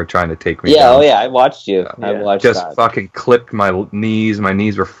hard when they were trying to take me down. Yeah, oh yeah, I watched you. Yeah. I watched just that. Fucking clipped my knees. My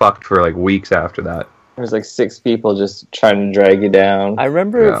knees were fucked for like weeks after that. There was like 6 people just trying to drag you down. I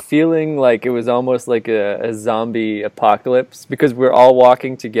remember feeling like it was almost like a zombie apocalypse because we're all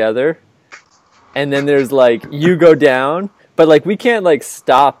walking together, and then there's like you go down, but like we can't like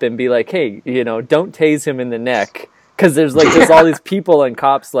stop and be like, hey, you know, don't tase him in the neck. Because there's all these people and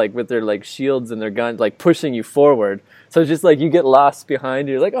cops like with their like shields and their guns like pushing you forward. So it's just like you get lost behind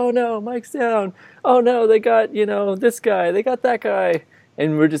you. You're like, oh no, Mike's down. Oh no, they got, you know, this guy. They got that guy.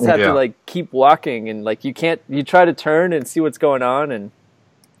 And we just have to like keep walking and like you try to turn and see what's going on and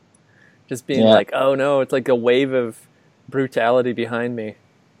just being like, oh no, it's like a wave of brutality behind me.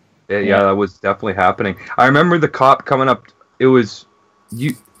 Yeah, that was definitely happening. I remember the cop coming up. It was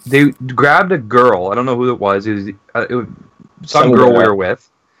you. They grabbed a girl. I don't know who it was. It was some girl we were with,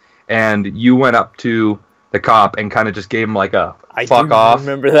 and you went up to the cop and kind of just gave him like a fuck off. I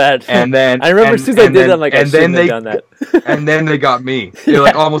remember that. And then I remember as soon as I did that, I'm like, I shouldn't have done that. And then they got me.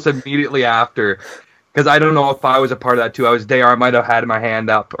 Like almost immediately after, because I don't know if I was a part of that too. I was there. I might have had my hand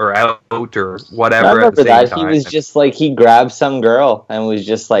up or out or whatever. I remember that he was just like he grabbed some girl and was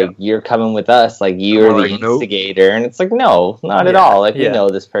just like, "You're coming with us. Like you're the instigator." Nope. And it's like, no, not at all. Like we know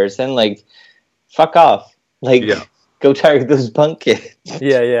this person. Like, fuck off. Like, go target those punk kids.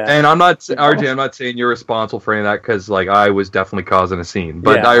 Yeah. And I'm not RJ. I'm not saying you're responsible for any of that because like I was definitely causing a scene.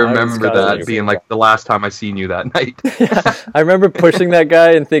 But I remember that being like the last time I seen you that night. I remember pushing that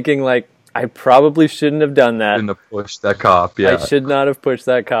guy and thinking like, I probably shouldn't have done that. Shouldn't have pushed that cop, I should not have pushed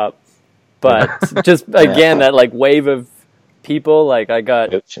that cop. But just, again, that, like, wave of people, like, I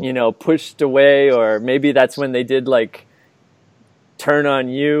got, you know, pushed away, or maybe that's when they did, like, turn on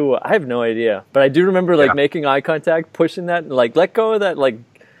you. I have no idea. But I do remember, like, making eye contact, pushing that, like, let go of that, like,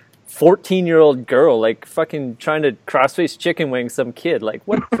 14-year-old girl, like, fucking trying to crossface chicken wing some kid. Like,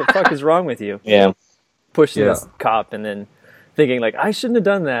 what the fuck is wrong with you? Yeah. Pushing this cop and then thinking, like, I shouldn't have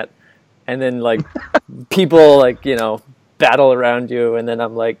done that. And then, like, people, like, you know, battle around you. And then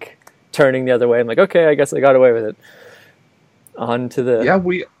I'm, like, turning the other way. I'm like, okay, I guess I got away with it. On to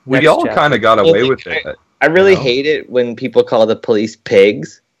the we all kind of got away with it. I really hate it when people call the police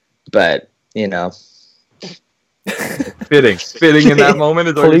pigs. But, you know. Fitting in that moment.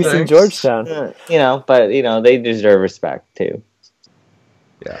 Is police in Georgetown. You know, but, you know, they deserve respect, too.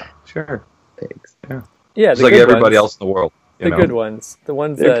 Yeah, sure. Pigs. Yeah, just like everybody else in the world. The good ones. The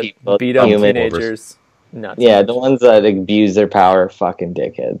ones that beat up teenagers. The ones that abuse their power are fucking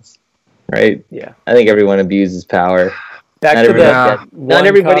dickheads. Right? Yeah. I think everyone abuses power. Not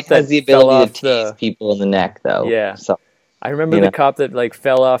everybody has the ability to tase people in the neck, though. Yeah. So, I remember the cop that, like,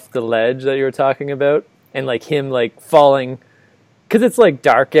 fell off the ledge that you were talking about. And, like, him, like, falling. Because it's, like,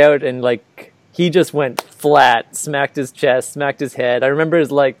 dark out and, like, he just went flat, smacked his chest, smacked his head. I remember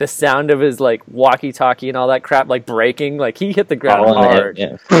his, like, the sound of his, like, walkie-talkie and all that crap, like, breaking. Like, he hit the ground hard.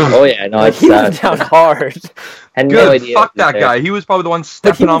 No, like, he went down hard. Had no idea. Fuck that guy. He was probably the one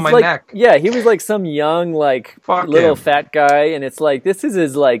stepping on my neck. Yeah, he was, like, some young, like, little fat guy. And it's like, this is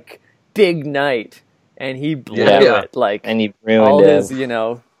his, like, big night. And he blew it. Like, and he ruined all his, you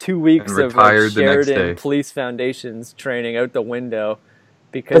know, 2 weeks of, like, Sheridan Police Foundations training out the window.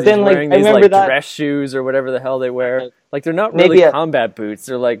 Because he's wearing these, like, dress shoes or whatever the hell they wear. Like, they're not really combat boots.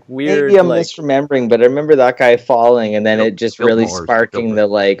 They're, like, weird. Maybe I'm misremembering, but I remember that guy falling and then it just really sparking the,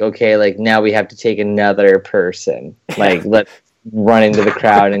 like, okay, like, now we have to take another person. Like, let's run into the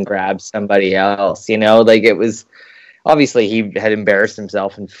crowd and grab somebody else, you know? Like, it was... Obviously, he had embarrassed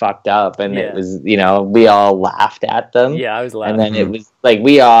himself and fucked up, and it was, you know, we all laughed at them. Yeah, I was laughing. And then it was, like,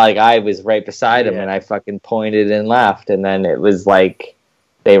 I was right beside him, and I fucking pointed and laughed, and then it was, like...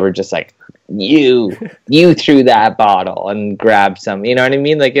 They were just like, you threw that bottle and grabbed some. You know what I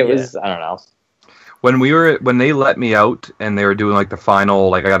mean? Like, it was, I don't know. When they let me out and they were doing, like, the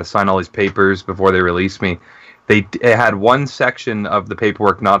final, like, I got to sign all these papers before they released me, it had one section of the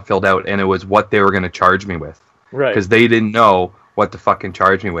paperwork not filled out, and it was what they were going to charge me with. Right. Because they didn't know what to fucking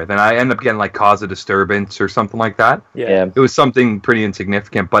charge me with. And I ended up getting, like, cause of disturbance or something like that. Yeah. It was something pretty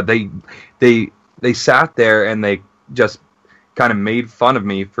insignificant, but they sat there and they just... kind of made fun of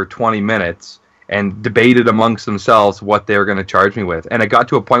me for 20 minutes and debated amongst themselves what they were going to charge me with. And it got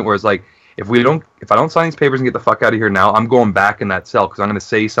to a point where it's like, if I don't sign these papers and get the fuck out of here now, I'm going back in that cell because I'm going to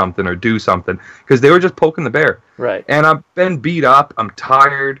say something or do something, because they were just poking the bear. Right. And I've been beat up. I'm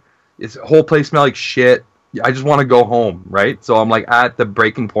tired. This whole place smelled like shit. I just want to go home. Right. So I'm like at the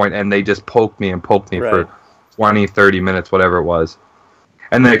breaking point, and they just poked me for 20, 30 minutes, whatever it was.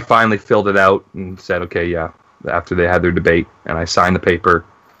 And they finally filled it out and said, okay, yeah. After they had their debate, and I signed the paper,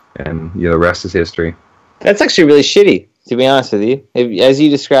 and the rest is history. That's actually really shitty, to be honest with you. As you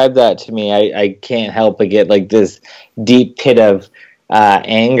described that to me, I can't help but get like this deep pit of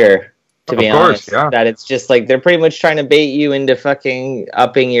anger, to be honest. Yeah. That it's just like they're pretty much trying to bait you into fucking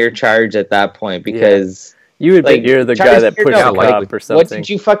upping your charge at that point because you would think you're the guy that pushed the cop or something. What did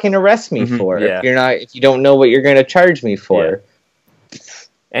you fucking arrest me for? Yeah. If you don't know what you're going to charge me for. Yeah.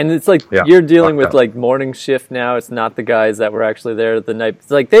 And it's like you're dealing with like morning shift now. It's not the guys that were actually there the night.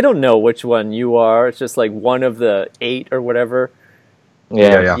 It's like they don't know which one you are. It's just like one of the 8 or whatever.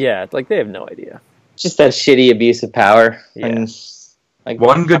 Yeah. Like they have no idea. Just that shitty abuse of power. Yeah. And, like,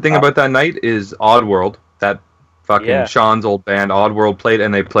 one good thing about that night is Oddworld. That fucking Sean's old band Oddworld played,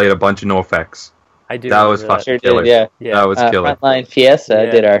 and they played a bunch of NoFX. I do. That was fucking killer. Yeah, that was killer. Frontline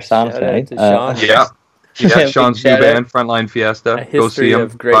Fiesta did our song tonight. Yeah, Sean's new band, Frontline Fiesta. Go see them.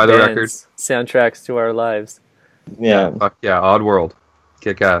 Buy the record. Soundtracks to our lives. Yeah. Fuck yeah, Oddworld.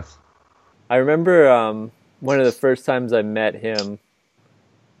 Kick ass. I remember one of the first times I met him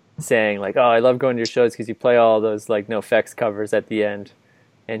saying, like, oh, I love going to your shows because you play all those, like, NoFX covers at the end.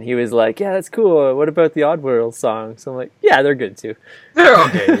 And he was like, yeah, that's cool. What about the Oddworld songs? I'm like, yeah, they're good too. They're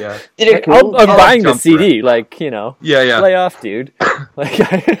okay, yeah. Like, I'm buying the CD, like, Yeah. Play off, dude. Like,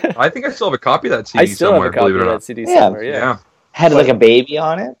 I think I still have a copy of that CD somewhere. I still have a copy of that CD somewhere, yeah. Had like a baby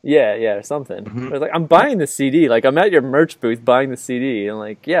on it? Yeah, or something. Mm-hmm. I was like, I'm buying the CD. Like, I'm at your merch booth buying the CD. And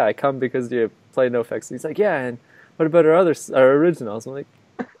like, yeah, I come because you play NoFX. He's like, yeah, and what about our originals? I'm like,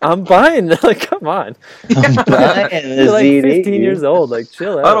 I'm buying them. Like, come on. I'm buying the You're like CD. 15 years old. Like,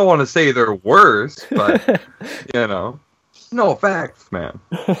 chill out. I don't want to say they're worse, but, no facts, man.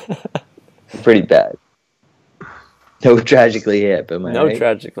 Pretty bad. No Tragically Hip, am I right?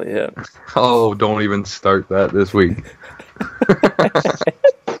 Tragically Hip. Oh, don't even start that this week.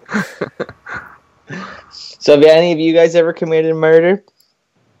 So have any of you guys ever committed murder?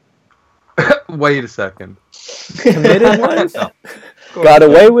 Wait a second. Committed one? Got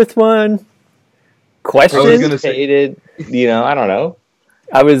away with one? Questioned? I don't know.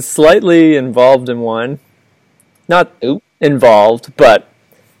 I was slightly involved in one. Not involved, but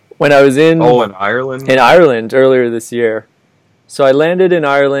when I was in Ireland? In Ireland earlier this year. So I landed in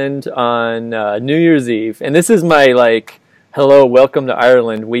Ireland on New Year's Eve. And this is my, like, hello, welcome to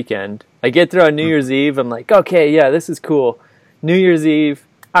Ireland weekend. I get there on New Year's Eve. I'm like, okay, yeah, this is cool. New Year's Eve,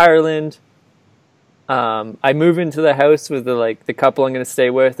 Ireland. I move into the house with the couple I'm going to stay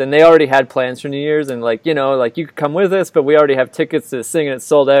with, and they already had plans for New Year's, and you could come with us, but we already have tickets to sing and it's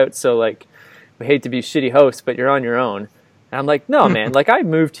sold out, so like, we hate to be shitty hosts, but you're on your own. And I'm like, no, man, like I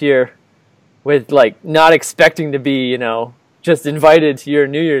moved here with like not expecting to be, just invited to your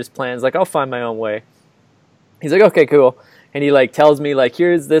New Year's plans. Like, I'll find my own way. He's like, okay, cool. And he like tells me like,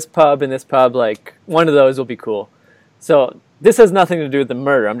 here's this pub and this pub, like one of those will be cool. So this has nothing to do with the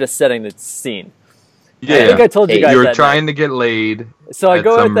murder. I'm just setting the scene. Yeah, I think I told you guys you were that trying night. to get laid. So I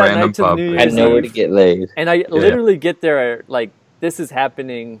go out that night to New Year's Eve. I had nowhere to get laid. And I literally get there, like, this is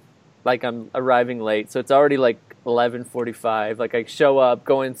happening, like, I'm arriving late. So it's already, like, 11:45. Like, I show up,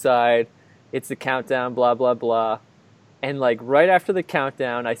 go inside. It's the countdown, blah, blah, blah. And, like, right after the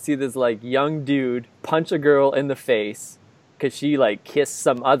countdown, I see this, like, young dude punch a girl in the face because she, like, kissed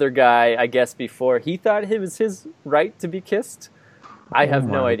some other guy, I guess, before. He thought it was his right to be kissed. I have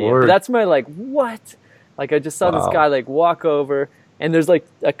no idea. But that's my, like, what? Like, I just saw this guy, like, walk over, and there's, like,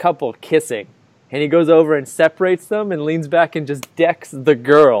 a couple kissing. And he goes over and separates them and leans back and just decks the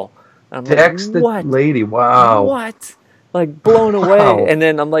girl. I'm decks like, what? The lady, wow. What? Like, blown away. And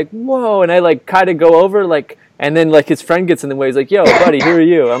then I'm like, whoa. And I, like, kind of go over, like, and then, like, his friend gets in the way. He's like, yo, buddy, who are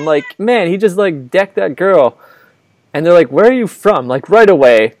you? I'm like, man, he just, like, decked that girl. And they're like, where are you from? Like, right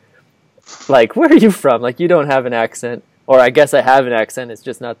away. Like, where are you from? Like, you don't have an accent. Or I guess I have an accent. It's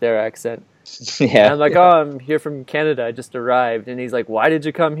just not their accent. Yeah. And I'm like, oh, I'm here from Canada. I just arrived. And he's like, why did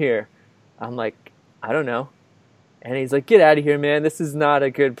you come here? I'm like, I don't know. And he's like, get out of here, man. This is not a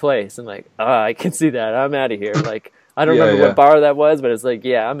good place. I'm like, oh, I can see that. I'm out of here. Like, I don't remember what bar that was, but it's like,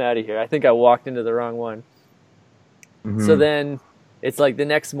 yeah, I'm out of here. I think I walked into the wrong one. Mm-hmm. So then it's like the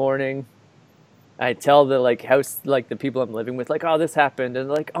next morning, I tell the like house, like the people I'm living with, like, oh, this happened. And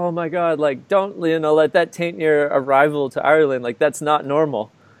like, oh my God, like, don't, let that taint your arrival to Ireland. Like, that's not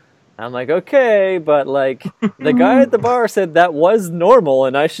normal. I'm like, okay, but like the guy at the bar said that was normal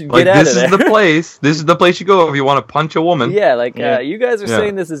and I should get out of there. This is the place. This is the place you go if you want to punch a woman. Yeah, like you guys are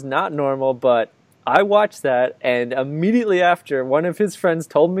saying this is not normal, but I watched that and immediately after, one of his friends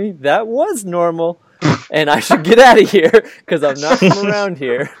told me that was normal and I should get out of here because I'm not from around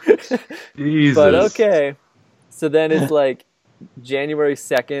here. Jesus. But okay. So then it's like January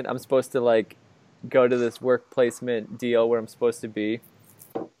 2nd. I'm supposed to like go to this work placement deal where I'm supposed to be.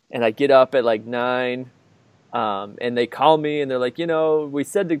 and I get up at like 9, and they call me and they're like, we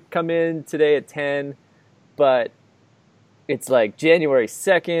said to come in today at 10, but it's like January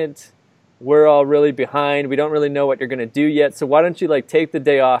 2nd. We're all really behind. We don't really know what you're going to do yet. So why don't you like take the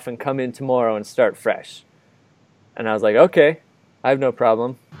day off and come in tomorrow and start fresh? And I was like, okay, I have no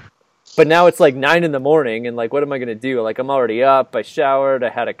problem. But now it's like 9 in the morning and like, what am I going to do? Like, I'm already up. I showered. I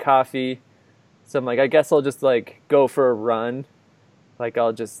had a coffee. So I'm like, I guess I'll just like go for a run. Like,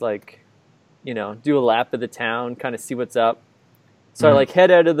 I'll just like, do a lap of the town, kind of see what's up. So I like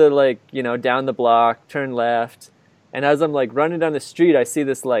head out of the like, down the block, turn left. And as I'm like running down the street, I see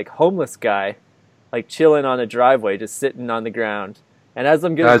this like homeless guy like chilling on a driveway, just sitting on the ground. And as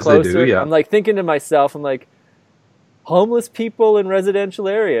I'm getting closer, I'm like thinking to myself, I'm like, homeless people in residential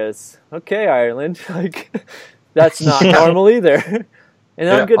areas. Okay, Ireland. Like, that's not normal either. And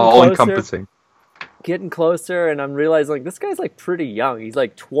then I'm getting all closer, encompassing. Getting closer, and I'm realizing like this guy's like pretty young. He's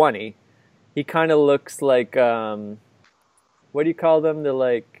like 20. He kind of looks like what do you call them? The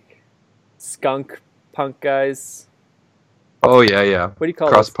like skunk punk guys. Oh, yeah. What do you call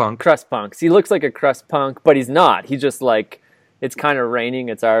it? Crust punk. Crust punks. He looks like a crust punk, but he's not. He's just like, it's kind of raining.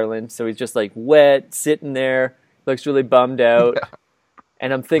 It's Ireland. So he's just like wet, sitting there, looks really bummed out. Yeah.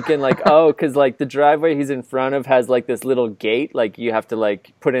 And I'm thinking like, because like the driveway he's in front of has like this little gate. Like you have to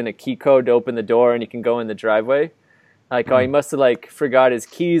like put in a key code to open the door and you can go in the driveway. Like, he must have like forgot his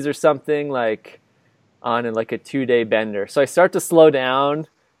keys or something like on like a 2-day bender. So I start to slow down.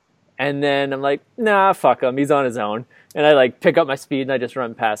 And then I'm like, nah, fuck him. He's on his own. And I like pick up my speed and I just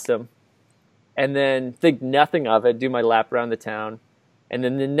run past him. And then think nothing of it, do my lap around the town. And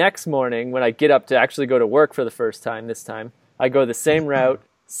then the next morning when I get up to actually go to work for the first time this time, I go the same route,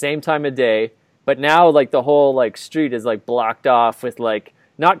 same time of day. But now like the whole like street is like blocked off with like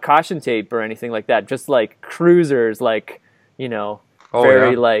not caution tape or anything like that. Just like cruisers like,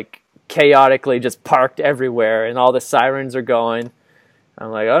 like chaotically just parked everywhere. And all the sirens are going. I'm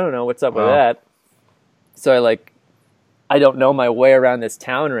like, I don't know what's up with that. So I don't know my way around this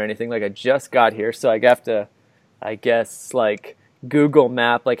town or anything. Like I just got here, so I have to, I guess, like Google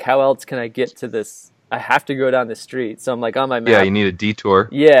map, like how else can I get to this? I have to go down the street. So I'm like on my map. Yeah, you need a detour.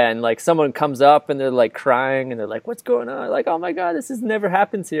 Yeah, and like someone comes up and they're like crying and they're like, what's going on? Like, oh my God, this has never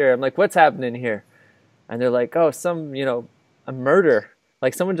happens here. I'm like, what's happening here? And they're like, oh, a murder.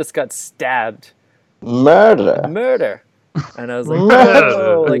 Like someone just got stabbed. Murder. And I was like,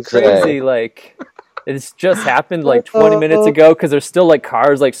 oh, like crazy, like it's just happened like 20 minutes ago because there's still like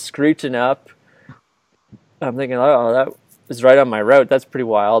cars like screeching up. I'm thinking, oh, that was right on my route. That's pretty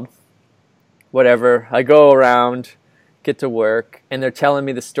wild. Whatever. I go around, get to work, and they're telling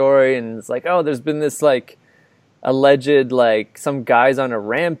me the story, and it's like, oh, there's been this like alleged like some guy's on a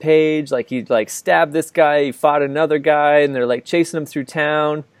rampage. Like he like stabbed this guy, he fought another guy, and they're like chasing him through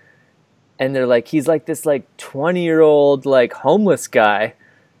town. And they're like, he's like this like 20-year-old like homeless guy.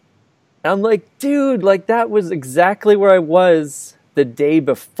 And I'm like, dude, like that was exactly where I was the day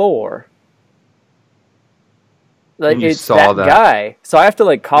before. Like it's that guy. So I have to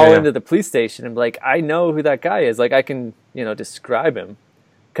like call into the police station and be like, I know who that guy is. Like I can, describe him.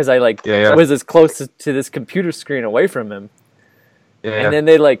 Because I like was as close to this computer screen away from him. And then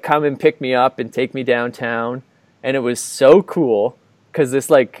they like come and pick me up and take me downtown. And it was so cool. Because this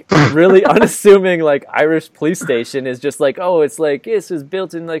like really unassuming like Irish police station is just like, oh, it's like this was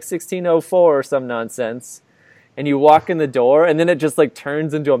built in like 1604 or some nonsense. And you walk in the door and then it just like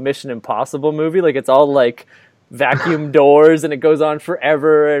turns into a Mission Impossible movie. Like it's all like vacuum doors and it goes on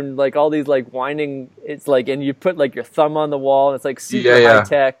forever and like all these like winding. It's like, and you put like your thumb on the wall and it's like super high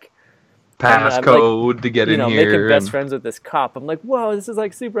tech. Passcode like, to get in here. Making best friends with this cop. I'm like, whoa, this is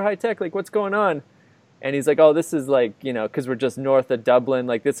like super high tech. Like what's going on? And he's like, oh, this is like, because we're just north of Dublin.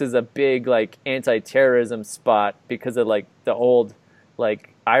 Like, this is a big, like, anti-terrorism spot because of, like, the old,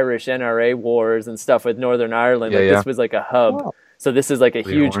 like, Irish NRA wars and stuff with Northern Ireland. This was, like, a hub. Wow. So this is, like, a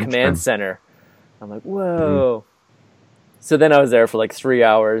huge command center. I'm like, whoa. So then I was there for, like, 3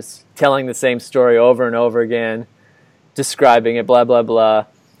 hours telling the same story over and over again, describing it, blah, blah, blah.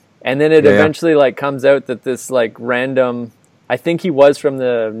 And then it eventually, like, comes out that this, like, random... I think he was from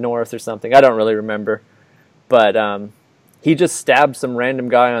the north or something. I don't really remember. But he just stabbed some random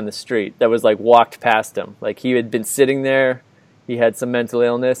guy on the street that was like walked past him. Like he had been sitting there. He had some mental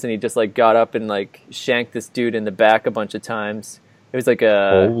illness and he just like got up and like shanked this dude in the back a bunch of times. It was like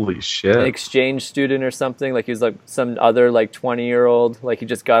holy shit, an exchange student or something. Like he was like some other like 20-year-old. Like he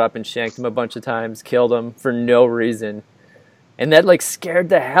just got up and shanked him a bunch of times, killed him for no reason. And that like scared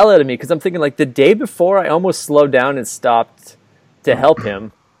the hell out of me because I'm thinking like the day before I almost slowed down and stopped to help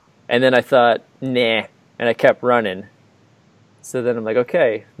him. And then I thought, nah. And I kept running. So then I'm like,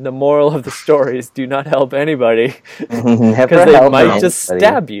 okay, the moral of the story is do not help anybody Never because they help might anybody. just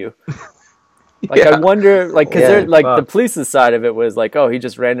stab you. Like, Yeah. I wonder, like, because Yeah. the police's side of it was like, oh, he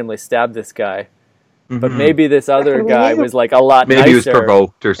just randomly stabbed this guy. But Mhm. maybe this other do we guy need was like a lot Maybe nicer. he was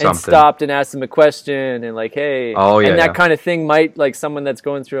provoked or something. And stopped and asked him a question and like, hey. Oh, yeah, and that yeah. kind of thing might, like, someone that's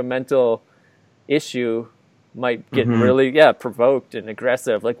going through a mental issue might get Mhm. really, provoked and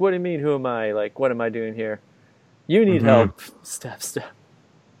aggressive. Like, what do you mean, who am I? Like, what am I doing here? You need Mhm. help. Stop.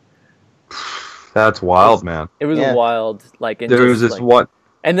 That's wild, man. It was Yeah. wild. Like, and There just, was this like, one.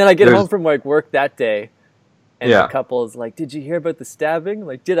 and then I get there's- home from like work that day, and Yeah. the couple is like, "Did you hear about the stabbing?"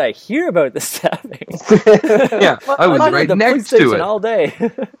 Like, did I hear about the stabbing? Yeah, I was I'm at right the police next to station it. all day.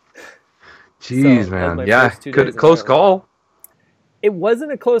 Jeez, So, that was man. my Yeah, first 2 days in close Ireland. call. It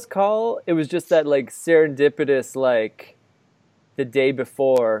wasn't a close call. It was just that like serendipitous, like the day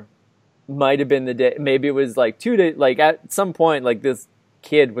before might have been the day. Maybe it was like 2 days. Like at some point, like this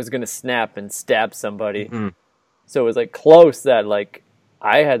kid was gonna snap and stab somebody. Mhm. So it was like close that like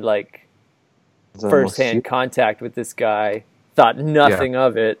I had like It's almost first-hand contact with this guy, thought nothing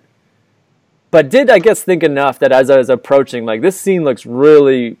of it, but did, I guess, think enough that as I was approaching, like, this scene looks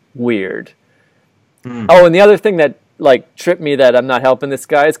really weird. Oh, and the other thing that, like, tripped me that I'm not helping this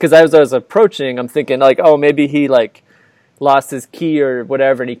guy is because as I was approaching, I'm thinking, like, oh, maybe he, like, lost his key or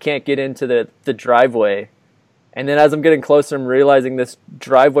whatever and he can't get into the driveway. And then as I'm getting closer, I'm realizing this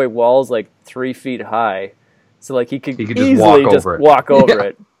driveway wall is, like, 3 feet high. So, like, he could just easily walk just over it. walk over Yeah.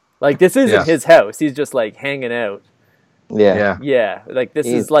 it. Like, this isn't Yeah. his house. He's just, like, hanging out. Yeah. Yeah. Yeah. Like, this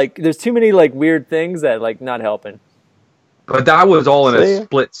is, Jeez. like, there's too many, like, weird things that, like, not helping. But that was all in So, a yeah.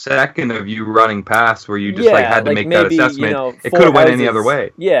 split second of you running past where you just like had to make that maybe, assessment. You know, it 4 could have went any houses- other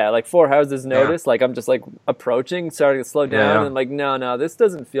way. Yeah, like 4 houses notice. Like, I'm just, like, approaching, starting to slow down. Yeah. And I'm like, no, this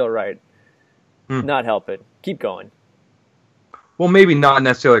doesn't feel right. Not helping. Keep going. Well, maybe not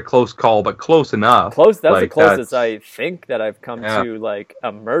necessarily a close call, but close enough. Close. That's the Like, closest I think that I've come Yeah. to, like,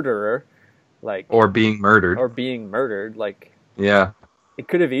 a murderer. Like, or being murdered. or being murdered. Like, Yeah. it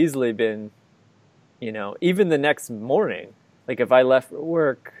could have easily been, you know, even the next morning. Like, if I left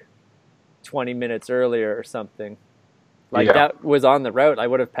work 20 minutes earlier or something, like, Yeah. that was on the route, I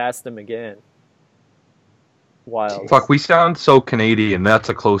would have passed him again. Wild. Fuck, we sound so Canadian. That's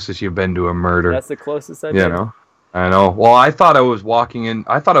the closest you've been to a murder. That's the closest I've You been. know? I know. Well, I thought I was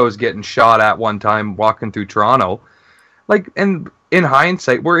I thought I was getting shot at one time walking through Toronto. Like, and in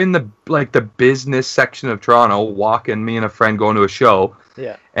hindsight, we're in the business section of Toronto, walking, me and a friend going to a show.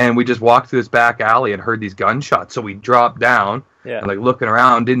 Yeah. And we just walked through this back alley and heard these gunshots. So we dropped down Yeah. and like looking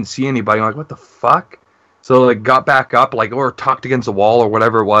around, didn't see anybody. I'm like, what the fuck? So like got back up, like, or tucked against the wall or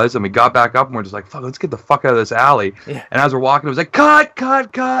whatever it was, and we got back up and we're just like, fuck, let's get the fuck out of this alley. Yeah. And as we're walking, it was like, cut,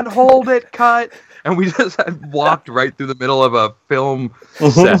 hold it, cut. And we just had walked right through the middle of a film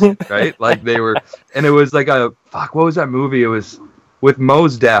set, right? Like they were, and it was like what was that movie? It was with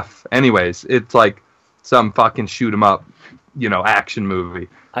Mos Def. Anyways, it's like some fucking shoot 'em up, action movie.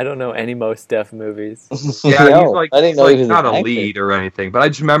 I don't know any Mos Def movies. Yeah, No, he's like, I didn't know like he was not an a actor. lead or anything, but I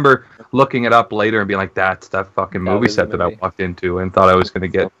just remember looking it up later and being like, that's that fucking That movie was the set that I movie. walked into and thought I was going to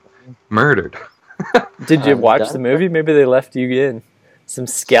get murdered. Did you watch done. the movie? Maybe they left you in. Some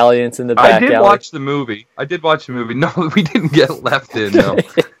scallions in the back I did alley. watch the movie. No, we didn't get left in, no.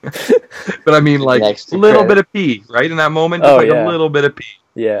 But I mean, like, Next to a little credit. bit of pee, right? In that moment, just Oh, like yeah. a little bit of pee.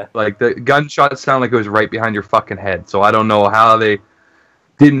 Yeah. Like, the gunshot sounded like it was right behind your fucking head. So I don't know how they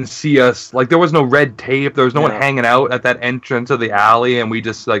didn't see us. Like, there was no red tape. There was no one No. hanging out at that entrance of the alley, and we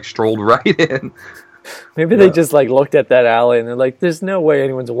just, like, strolled right in. Maybe they just like looked at that alley and they're like, "There's no way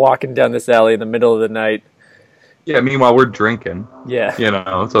anyone's walking down this alley in the middle of the night." Yeah, meanwhile, we're drinking, Yeah.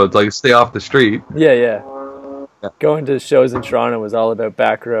 so it's like, stay off the street. Yeah. Going to shows in Toronto was all about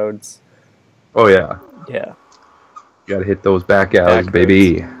back roads. Oh, yeah. Yeah. You gotta hit those back alleys, Back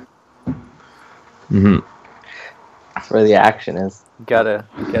baby. Mm-hmm. That's where the action is. Gotta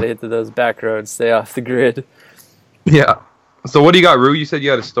hit to those back roads. Stay off the grid. Yeah. So what do you got, Rue? You said you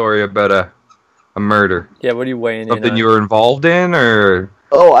had a story about a murder. Yeah. What are you weighing in Something on? you were involved in, or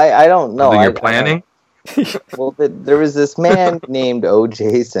Oh, I don't know. something I you're planning? Well, there was this man named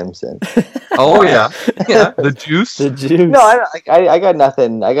O.J. Simpson. Oh yeah, yeah. The juice. The juice. No, I got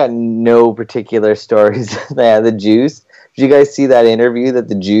nothing. I got no particular stories. Yeah, the Juice. Did you guys see that interview that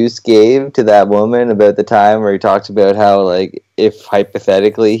the Juice gave to that woman about the time where he talked about how, like, if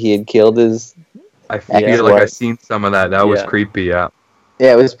hypothetically he had killed his... I feel Yeah, like what? I've seen some of that. That was Yeah. creepy. Yeah.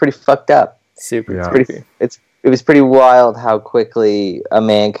 Yeah, it was pretty fucked up. Super Yeah. creepy. It was pretty wild how quickly a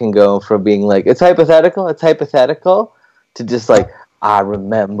man can go from being like, it's hypothetical, to just like, I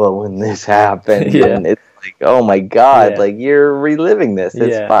remember when this happened. And it's like, oh my God, like you're reliving this.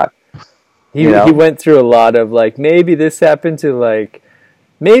 It's fucked. He went through a lot of like, maybe this happened to like,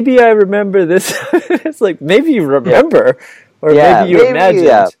 maybe I remember this. It's like, maybe you remember, or maybe you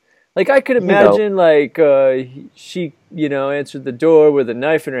imagined. Like, I could imagine, like, she, answered the door with a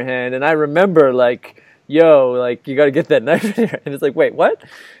knife in her hand, and I remember, like, yo, like, you gotta get that knife in her. And it's like, wait, what?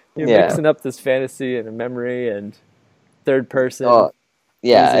 You're mixing up this fantasy and a memory and third person. Oh,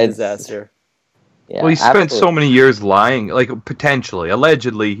 yeah, it's a disaster. Yeah, well, he spent so many years lying, like, potentially.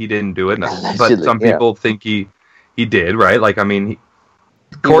 Allegedly, he didn't do it, but some people think he did, right? Like, I mean,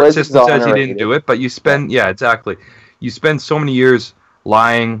 court system says he didn't do it, but you spend, exactly. You spend so many years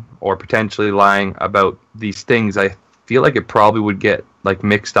lying or potentially lying about these things. I feel like it probably would get like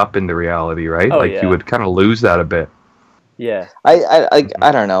mixed up into reality, right? You would kind of lose that a bit. Yeah.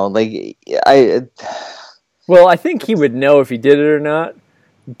 I don't know. Well, I think he would know if he did it or not.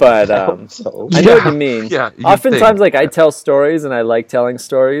 But I know what you mean. Yeah. Oftentimes, like, I tell stories and I like telling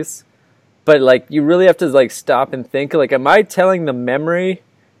stories, but like you really have to like stop and think. Like, am I telling the memory,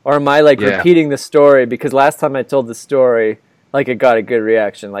 or am I like repeating the story? Because last time I told the story, like, it got a good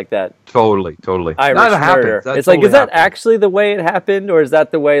reaction, like that. Totally. Irish murder. It's like, is that actually the way it happened, or is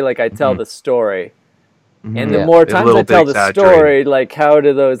that the way, like, I tell the story? Mm-hmm. And the more times I tell the story, like, how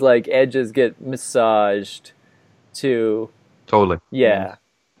do those, like, edges get massaged to... Totally. Yeah.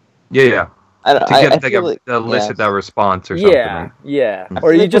 Yeah. To elicit that response or something. Yeah.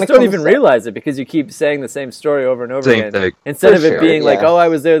 Or you just don't even realize it because you keep saying the same story over and over again. Thing. Instead of it being like, oh, I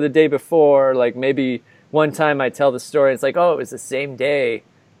was there the day before, like, maybe... One time I tell the story, it's like, oh, it was the same day.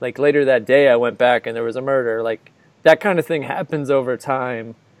 Like, later that day I went back and there was a murder. Like, that kind of thing happens over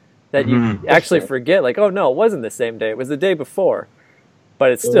time that you actually forget. Like, oh, no, it wasn't the same day. It was the day before.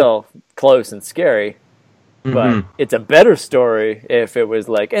 But it's still close and scary. But it's a better story if it was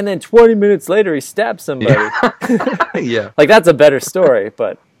like, and then 20 minutes later he stabbed somebody. Yeah. Like, that's a better story,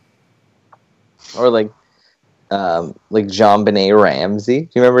 but... Or like JonBenet Ramsey. Do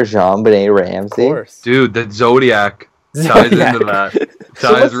you remember JonBenet Ramsey? Of course. Dude, the Zodiac ties into that.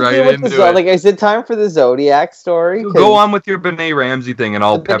 Ties right into it. Like, is it time for the Zodiac story? Go on with your Benet Ramsey thing and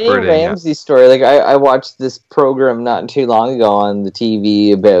I'll pepper it in. The Benet Ramsey story, like, I watched this program not too long ago on the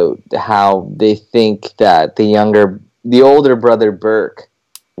TV about how they think that the older brother Burke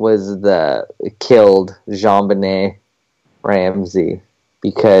killed JonBenet Ramsey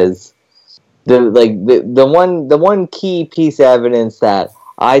because the one key piece of evidence that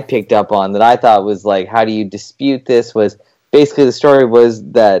I picked up on that I thought was like, how do you dispute this, was basically the story was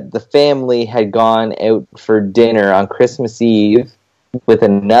that the family had gone out for dinner on Christmas Eve with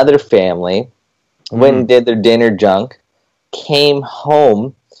another family, went and did their dinner junk, came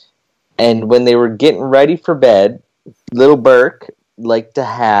home, and when they were getting ready for bed, little Burke liked to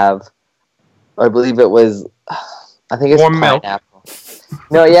have, I think it's warm milk.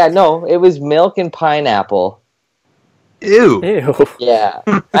 No, it was milk and pineapple. Ew. Yeah,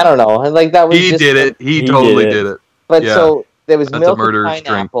 I don't know. Like, that was he did it. He totally did it. But so there was milk and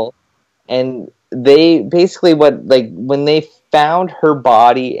pineapple, and they basically when they found her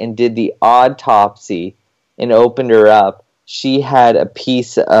body and did the autopsy and opened her up, she had a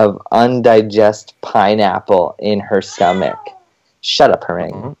piece of undigested pineapple in her stomach. Shut up,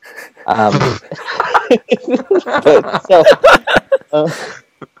 Herming. I'm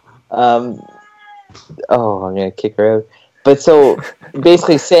gonna kick her out. But so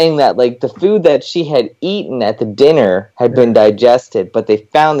basically saying that, like, the food that she had eaten at the dinner had been digested, but they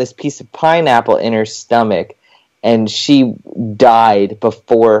found this piece of pineapple in her stomach, and she died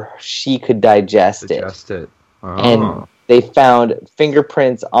before she could digest it. Oh. And they found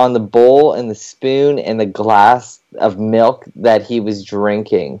fingerprints on the bowl and the spoon and the glass of milk that he was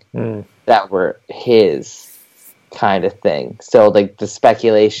drinking that were his, kind of thing. So, like, the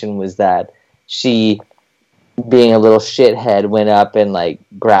speculation was that she, being a little shithead, went up and, like,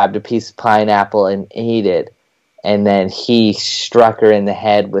 grabbed a piece of pineapple and ate it, and then he struck her in the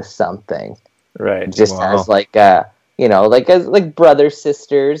head with something. Right. Just as, like, like brothers,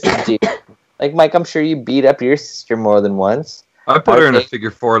 sisters do. Like, Mike, I'm sure you beat up your sister more than once. I put her in a figure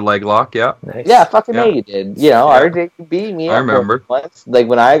 4 leg lock, yeah. Nice. Yeah, fucking know you did. RJ beat me up. I remember. Once. Like,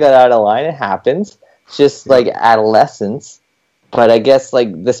 when I got out of line, it happens. It's just, like, adolescence. But I guess,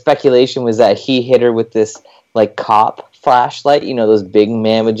 like, the speculation was that he hit her with this, like, cop flashlight. You know, those big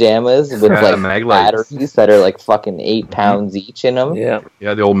mamma jammas with, like, batteries that are, like, fucking 8 pounds each in them. Yeah.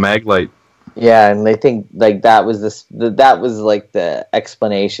 Yeah, the old Maglite. Yeah, and they think, like, that was like the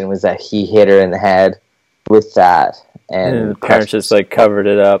explanation, was that he hit her in the head with that, and the parents just, like, covered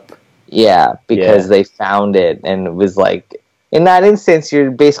it up. Yeah, because they found it, and it was like in that instance,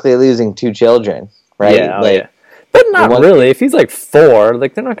 you're basically losing 2 children, right? Yeah, but not really. If he's like 4,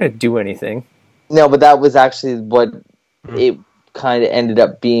 like they're not going to do anything. No, but that was actually what it kind of ended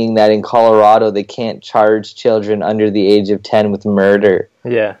up being, that in Colorado they can't charge children under the age of 10 with murder.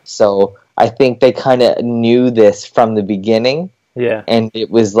 Yeah. So I think they kind of knew this from the beginning. Yeah. And it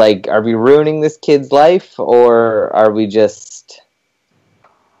was like, are we ruining this kid's life, or are we just,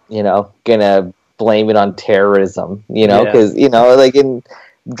 gonna blame it on terrorism? Because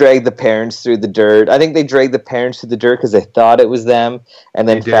drag the parents through the dirt. I think they dragged the parents through the dirt because they thought it was them, and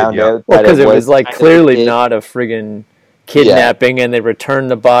then found out that because it was like clearly not a friggin' kidnapping, and they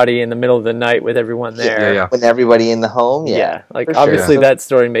returned the body in the middle of the night with everyone there. Yeah. When everybody in the home. Yeah. Like obviously that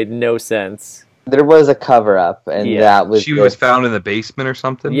story made no sense. There was a cover up, and that was she was found in the basement or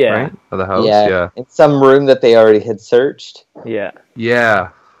something, right? Of the house. Yeah. In some room that they already had searched. Yeah. Yeah.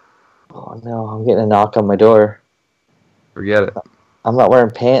 Oh no, I'm getting a knock on my door. Forget it. I'm not wearing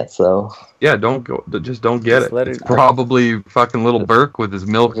pants though. Yeah, don't get it. It's probably fucking little Burke with his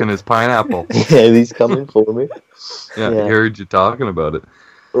milk and his pineapple. Yeah, he's coming for me. Yeah, I heard you talking about it.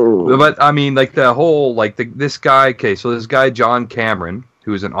 Ooh. But I mean, like the whole, like this guy. Okay, so this guy John Cameron,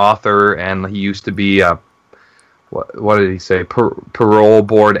 who's an author, and he used to be what did he say? Parole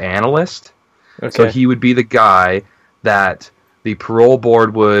board analyst. Okay. So he would be the guy that the parole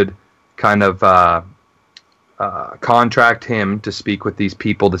board would kind of contract him to speak with these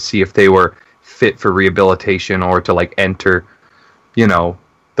people to see if they were fit for rehabilitation or to like enter,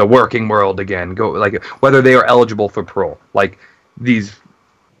 the working world again. Go like whether they are eligible for parole. Like these,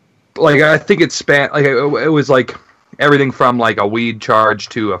 like I think it spanned like it was like everything from like a weed charge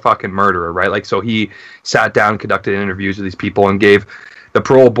to a fucking murderer, right? Like so he sat down, conducted interviews with these people, and gave the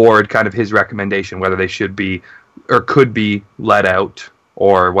parole board kind of his recommendation whether they should be or could be let out,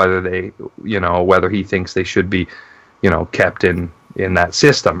 or whether they, whether he thinks they should be, kept in that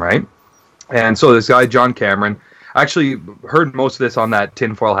system, right? And so this guy, John Cameron, I actually heard most of this on that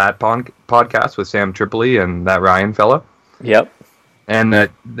Tinfoil Hat podcast with Sam Tripoli and that Ryan fella. Yep. And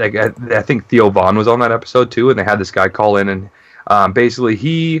I think Theo Vaughn was on that episode too, and they had this guy call in, and basically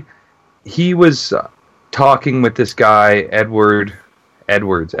he was talking with this guy, Edward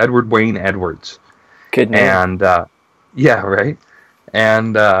Wayne Edwards. Good name. And, yeah, right?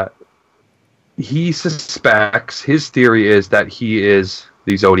 And he suspects, his theory is that he is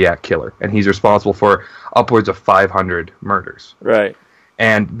the Zodiac Killer, and he's responsible for upwards of 500 murders. Right.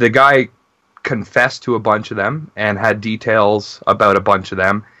 And the guy confessed to a bunch of them and had details about a bunch of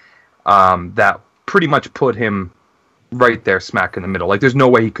them that pretty much put him right there smack in the middle. Like, there's no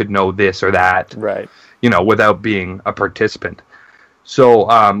way he could know this or that, right? Without being a participant. So,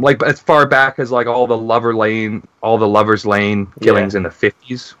 like, as far back as, like, all the Lovers Lane killings in the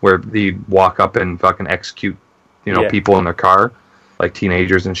 50s, where they walk up and fucking execute, people in their car, like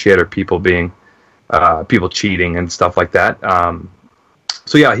teenagers and shit, or people being, people cheating and stuff like that.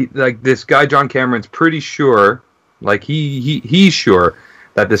 So, yeah, this guy, John Cameron's pretty sure, like, he's sure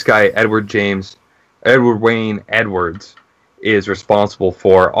that this guy, Edward Wayne Edwards, is responsible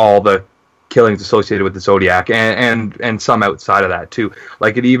for all the killings associated with the Zodiac, and some outside of that too.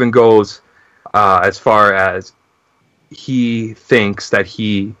 Like, it even goes as far as he thinks that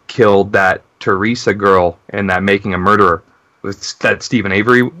he killed that Teresa girl in that Making a Murderer that Stephen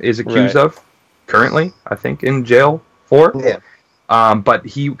Avery is accused of currently, I think, in jail for. Yeah. But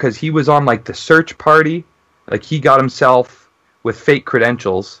because he was on like the search party, like he got himself with fake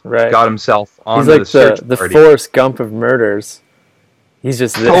credentials, got himself on the search party. The Forrest Gump of murders. He's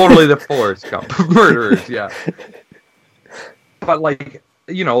just totally the Forrest Gump of murderers, yeah. But like,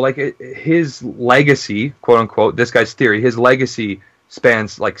 his legacy, quote unquote, this guy's theory, his legacy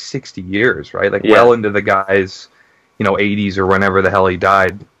spans like 60 years, right? Like well into the guy's, 80s or whenever the hell he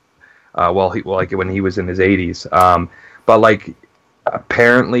died. When he was in his 80s. But like,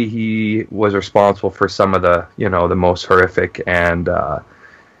 apparently he was responsible for some of the, the most horrific and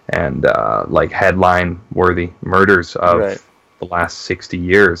like headline worthy murders of the last 60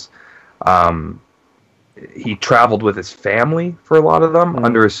 years. He traveled with his family for a lot of them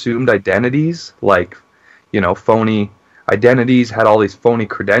under assumed identities, like, phony identities, had all these phony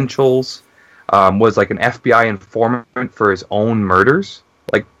credentials, was like an FBI informant for his own murders,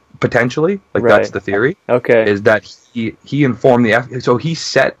 like potentially, like that's the theory. Okay. Is that he informed the FBI, so he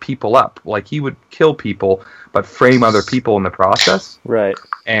set people up, like he would kill people but frame other people in the process. Right.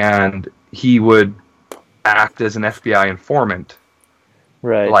 And he would act as an FBI informant,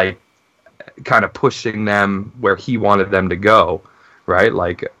 right? Like, kind of pushing them where he wanted them to go, right?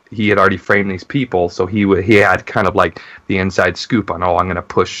 Like, he had already framed these people, so he had kind of like the inside scoop on, I'm going to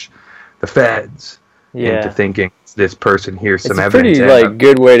push the feds into thinking this person. Here's some evidence. It's a pretty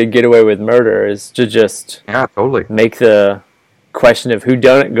good way to get away with murder is to just totally make the question of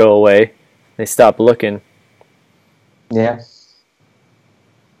whodunit go away. They stop looking. Yeah.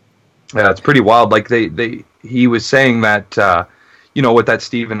 Yeah, it's pretty wild. Like he was saying that with that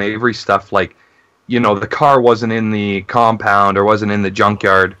Stephen Avery stuff, like, the car wasn't in the compound or wasn't in the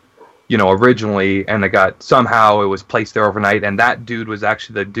junkyard, originally, and somehow it was placed there overnight, and that dude was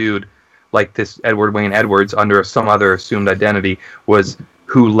actually the dude, like this Edward Wayne Edwards, under some other assumed identity, was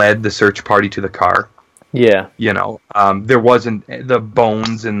who led the search party to the car. Yeah. There wasn't the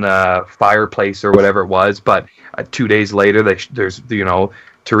bones in the fireplace or whatever it was, but 2 days later, there's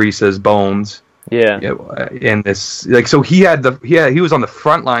Teresa's bones. Yeah. In this, so he was on the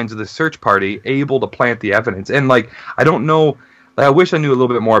front lines of the search party, able to plant the evidence, and I don't know. I wish I knew a little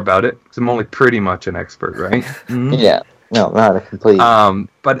bit more about it because I'm only pretty much an expert, right? Mm-hmm. Yeah. No, not a complete.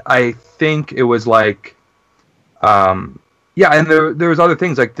 But I think it was and there was other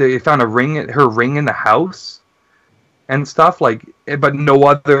things, like they found her ring in the house and stuff, but there's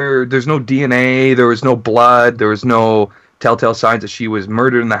no DNA, there was no blood, there was no telltale signs that she was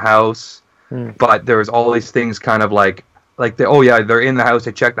murdered in the house. But there was all these things kind of they're in the house,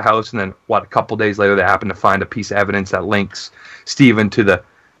 they check the house, and then a couple days later they happen to find a piece of evidence that links Stephen to the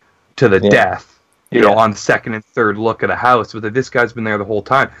death, on the second and third look at the house, but this guy's been there the whole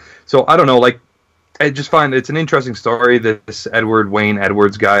time. So I don't know, I just find it's an interesting story, this Edward Wayne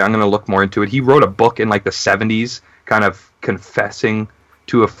Edwards guy. I'm going to look more into it. He wrote a book in the 70s kind of confessing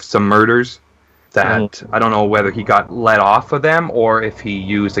to some murders that I don't know whether he got let off of them or if he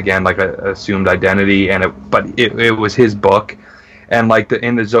used, again, a assumed identity, but it was his book. And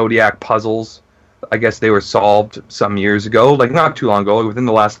in the Zodiac puzzles, I guess they were solved some years ago, not too long ago, within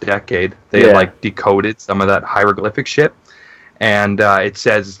the last decade. They had decoded some of that hieroglyphic shit, and it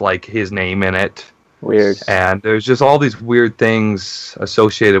says his name in it. Weird. And there's just all these weird things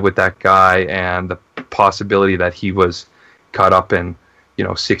associated with that guy, and the possibility that he was caught up in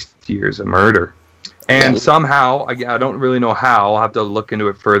 60 years of murder. And somehow, I don't really know how, I'll have to look into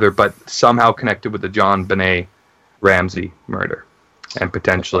it further, but somehow connected with the John Benet Ramsey murder, and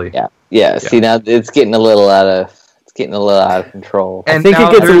potentially. Yeah. See, now it's getting a little out of control. And I think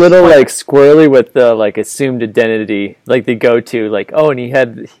it gets a little squirrely with the assumed identity, they go to and he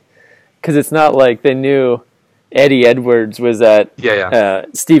had, because it's not they knew Eddie Edwards was at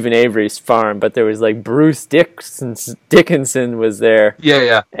Stephen Avery's farm, but there was Bruce Dickinson was there.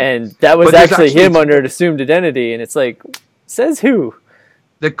 Yeah. And that was actually him under an assumed identity, and it's says who?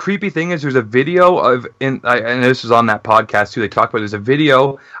 The creepy thing is there's a video of, and this was on that podcast too, they talk about, there's a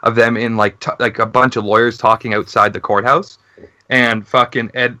video of them in a bunch of lawyers talking outside the courthouse, and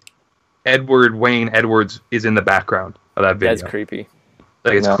fucking Edward Wayne Edwards is in the background of that video. That's creepy.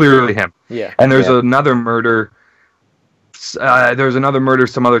 It's clearly him. Yeah. And there's another murder. There was another murder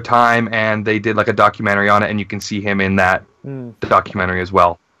some other time, and they did a documentary on it, and you can see him in that documentary as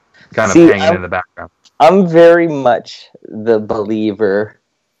well, kind of hanging in the background. I'm very much the believer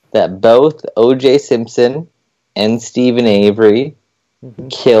that both O.J. Simpson and Stephen Avery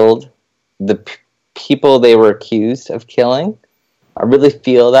killed the people they were accused of killing. I really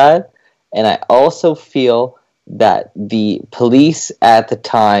feel that, and I also feel that the police at the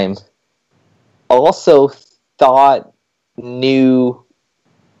time also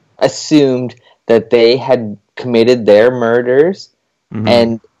assumed that they had committed their murders,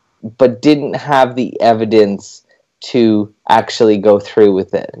 but didn't have the evidence to actually go through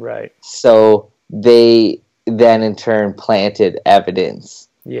with it. Right. So they then in turn planted evidence.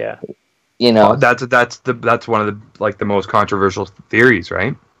 Yeah. That's one of the the most controversial theories,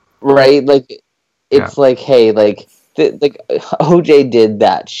 right? Right. It's hey, OJ did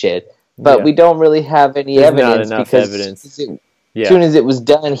that shit. But we don't really have any evidence because as soon as it was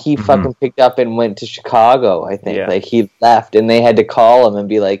done, he fucking picked up and went to Chicago, I think. He left, and they had to call him and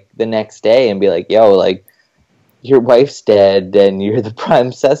be the next day and be yo, your wife's dead and you're the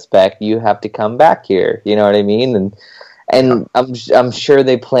prime suspect. You have to come back here. You know what I mean? And I'm sure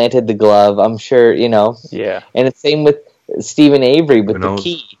they planted the glove. I'm sure, Yeah. And it's same with Stephen Avery with the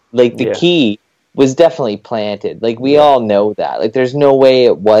key. The key was definitely planted. We all know that. There's no way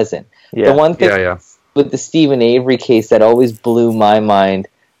it wasn't. Yeah. The one thing with the Stephen Avery case that always blew my mind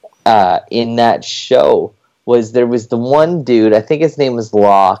in that show was there was the one dude, I think his name was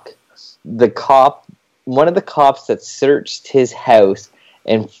Locke, one of the cops that searched his house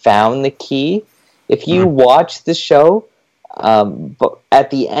and found the key. If you watch the show, but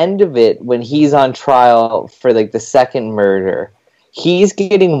at the end of it, when he's on trial for the second murder, he's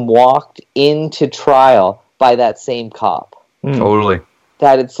getting walked into trial by that same cop. Totally.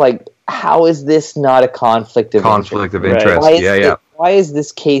 That it's how is this not a conflict of interest? Right. Why is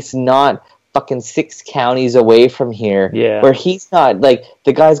this case not fucking 6 counties away from here? Yeah. Where he's not, like,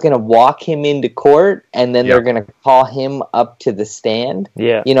 the guy's going to walk him into court and then they're going to call him up to the stand.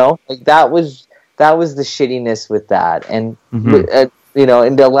 Yeah. You know, like, that was the shittiness with that. And, you know,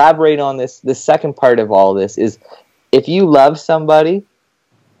 and to elaborate on this, the second part of all this is, if you love somebody,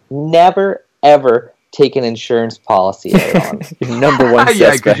 never, ever take an insurance policy out on them. Number one suspect.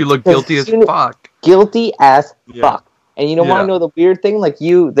 Yeah, because you look guilty as fuck. Guilty as fuck. And you want to know the weird thing? Like,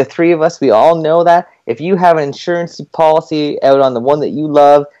 the three of us, we all know that if you have an insurance policy out on the one that you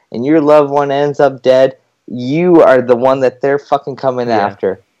love and your loved one ends up dead, you are the one that they're fucking coming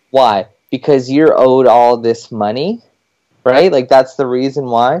after. Why? Because you're owed all this money, right? Like, that's the reason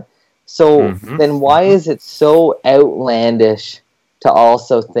why. So then why is it so outlandish to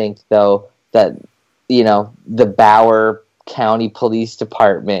also think, though, that, you know, the Bauer County Police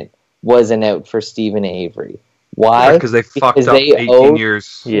Department wasn't out for Stephen Avery? Why? Because they fucked up 18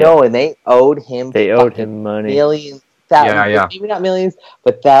 years. No, and they owed him. They owed him money. Millions. Maybe not millions,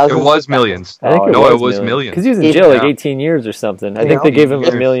 but thousands. It was millions. I think it was millions. Because he was in jail like 18 years or something. I think they gave him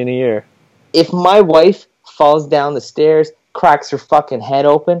 $1 million a year. If my wife falls down the stairs, cracks her fucking head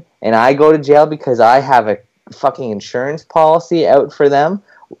open, and I go to jail because I have a fucking insurance policy out for them,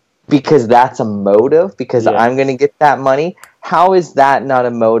 because that's a motive, because I'm going to get that money, how is that not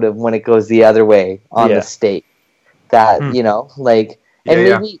a motive when it goes the other way on the state? That, you know, like,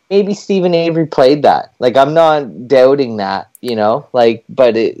 and maybe Stephen Avery played that. Like, I'm not doubting that, you know, like,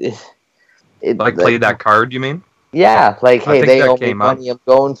 but it like, played that card, you mean? Yeah, like, hey, they owe me money, I'm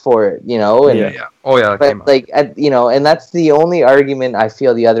going for it, you know? And, Oh, yeah, that came up. Like, you know, and that's the only argument I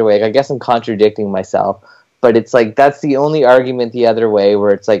feel the other way. Like, I guess I'm contradicting myself, but it's like, that's the only argument the other way,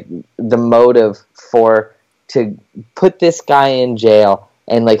 where it's like, the motive to put this guy in jail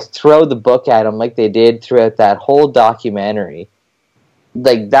and, like, throw the book at him like they did throughout that whole documentary.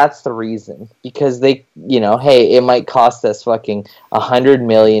 Like, that's the reason. Because they, you know, hey, it might cost us fucking $100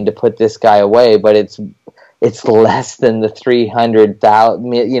 million to put this guy away, but it's less than the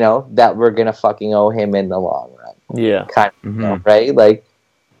 $300,000, you know, that we're gonna fucking owe him in the long run. Yeah. Kind of, you know, right? Like,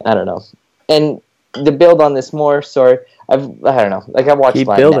 I don't know. And to build on this more, I don't know. Like, I watched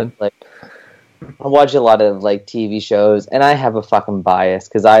Netflix. I watch a lot of, like, TV shows, and I have a fucking bias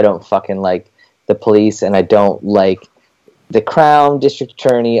because I don't fucking like the police, and I don't like the Crown, District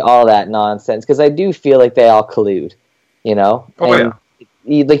Attorney, all that nonsense, because I do feel like they all collude, you know?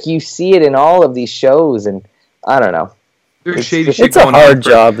 Like, you see it in all of these shows, and I don't know. It's a hard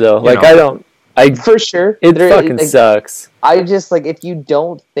job, though. Like, for sure. It fucking sucks. I just, like, if you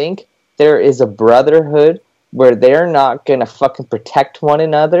don't think there is a brotherhood where they're not gonna fucking protect one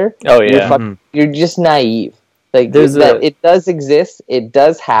another, you're just naive. Like, it does exist, it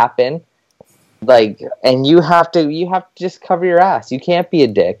does happen, like, and you have to just cover your ass. You can't be a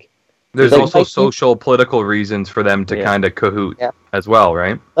dick. There's also social, political reasons for them to kind of cahoot as well,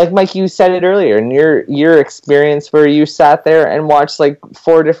 right? Like, Mike, you said it earlier, and your experience where you sat there and watched, like,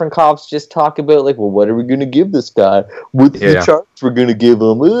 4 different cops just talk about, like, well, what are we going to give this guy? What's the charge we're going to give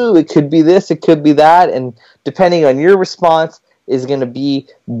him? Ooh, it could be this, it could be that, and depending on your response is going to be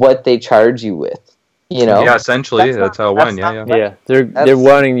what they charge you with. You know? Yeah, essentially, that's how it went, Yeah, they're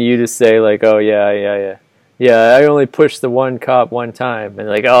wanting you to say, like, oh, yeah, I only pushed the one cop one time, and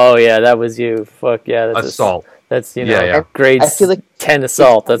like, oh yeah, that was you. Fuck yeah, that's assault. That's grade 10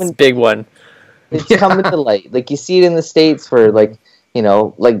 assault. That's a big one. It's coming to light. Like, you see it in the States where, like, you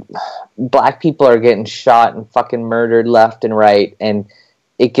know, like, black people are getting shot and fucking murdered left and right, and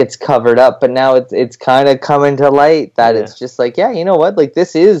it gets covered up. But now it's kind of coming to light that it's just like, yeah, you know what? Like,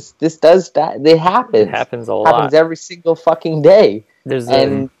 this happens. It happens a lot. It happens every single fucking day. There's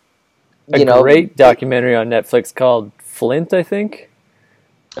a great documentary on Netflix called Flint, I think.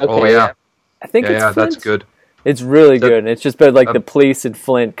 Okay, oh yeah, I think it's Flint. That's good. It's really good. And it's just about, like, the police in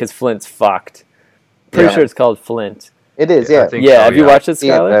Flint, because Flint's fucked. Pretty sure it's called Flint. It is, yeah. Have you watched it,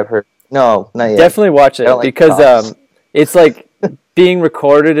 Skylar? I've heard. No, not yet. Definitely watch it, because it's, like, being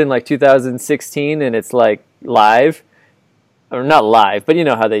recorded in, like, 2016, and it's, like, live. Or not live, but you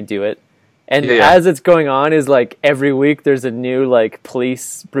know how they do it. And as it's going on is, like, every week there's a new, like,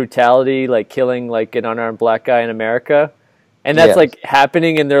 police brutality, like, killing, like, an unarmed black guy in America. And that's, like,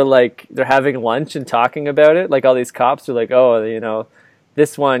 happening, and they're having lunch and talking about it. Like, all these cops are like, oh, you know,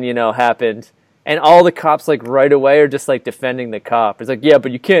 this one, you know, happened. And all the cops, like, right away are just, like, defending the cop. It's like, yeah,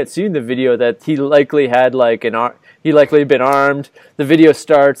 but you can't see in the video that he likely had, like, he likely had been armed. The video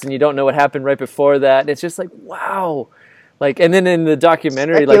starts, and you don't know what happened right before that. And it's just like, wow. Like, and then in the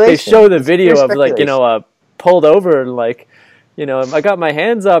documentary, like, they show the video of, like, you know, pulled over, and, like, you know, I got my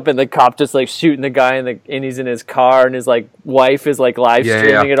hands up, and the cop just like shooting the guy, and he's in his car, and his like wife is like live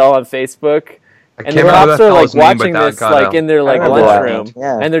streaming it all on Facebook. And the cops are like watching this like in their like lunchroom,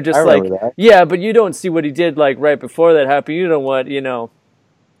 and they're just like, yeah, but you don't see what he did like right before that happened. You know what, you know,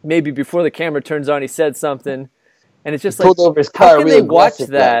 maybe before the camera turns on, he said something, and it's just like, how can they watch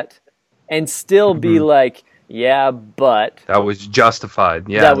that and still be like, yeah, but that was justified.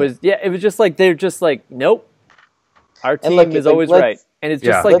 Yeah, that was it was just like they're just like, nope, our team is always right, and it's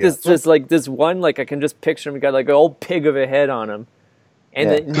just like this one like I can just picture him, got like an old pig of a head on him.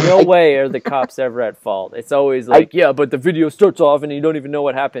 And no way are the cops ever at fault. It's always like, but the video starts off and you don't even know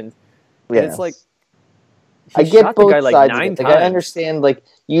what happened. Yeah. And it's like, I get both sides. Like 9 times. Like, I understand, like,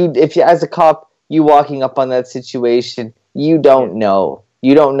 if you, as a cop, you walking up on that situation, you don't know.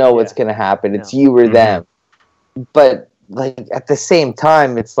 You don't know what's going to happen. It's you or them. But, like, at the same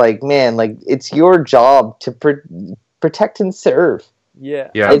time, it's like, man, like, it's your job to protect and serve. Yeah,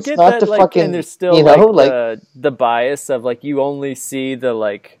 I get not that, like, fucking, and there's still, you know, like the bias of, like, you only see the,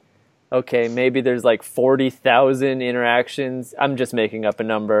 like, okay, maybe there's, like, 40,000 interactions. I'm just making up a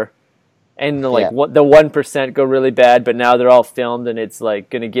number. And, like, the 1% go really bad, but now they're all filmed, and it's, like,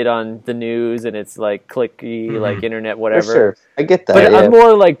 going to get on the news, and it's, like, clicky, like, internet, whatever. For sure. I get that, But I'm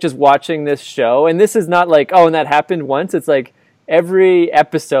more, like, just watching this show, and this is not, like, oh, and that happened once. It's, like, every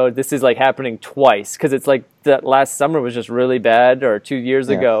episode, this is like happening twice because it's like that last summer was just really bad, or 2 years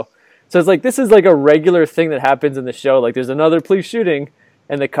ago. So it's like this is like a regular thing that happens in the show. Like there's another police shooting,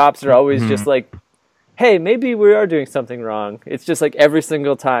 and the cops are always just like, "Hey, maybe we are doing something wrong." It's just like every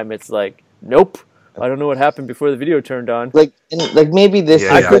single time, it's like, "Nope, I don't know what happened before the video turned on." Like maybe this.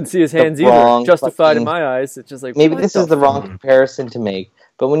 I couldn't see his hands either. Justified in my eyes. It's just like maybe this is the wrong comparison to make.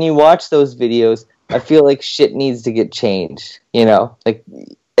 But when you watch those videos, I feel like shit needs to get changed, you know? Like,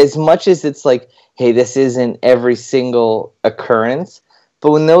 as much as it's like, hey, this isn't every single occurrence,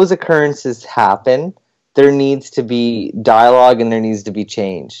 but when those occurrences happen, there needs to be dialogue and there needs to be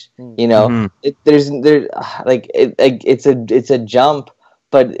change, you know? It's a jump,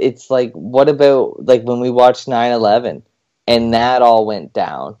 but it's like, what about, like, when we watched 9/11 and that all went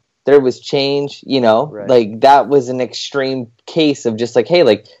down? There was change, you know, like that was an extreme case of just like, hey,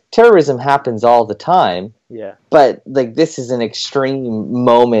 like terrorism happens all the time. Yeah. But like this is an extreme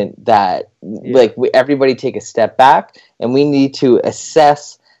moment that like everybody take a step back and we need to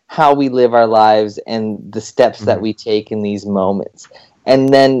assess how we live our lives and the steps that we take in these moments. And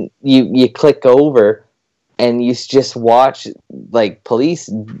then you click over and you just watch like police,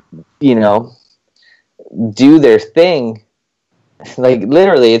 you know, do their thing. Like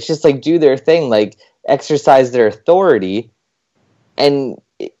literally, it's just like do their thing, like exercise their authority, and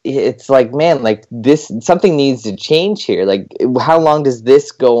it's like, man, like this something needs to change here. Like, how long does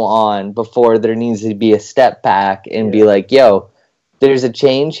this go on before there needs to be a step back and be like, yo, there's a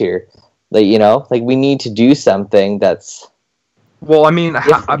change here, like, you know, like we need to do something that's. Well, I mean,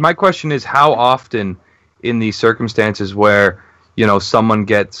 my question is, how often in these circumstances where, you know, someone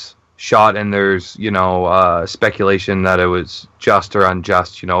gets shot and there's, you know, speculation that it was just or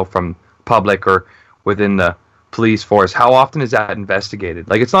unjust, you know, from public or within the police force, how often is that investigated?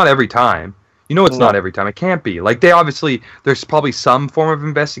 Like, it's not every time. You know, it's not every time. It can't be. Like, they obviously, there's probably some form of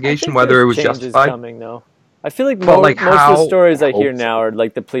investigation, whether it was justified. Coming, though. I feel like, most of the stories I hear now are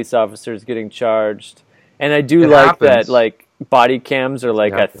like the police officers getting charged. And I do like that, like, body cams are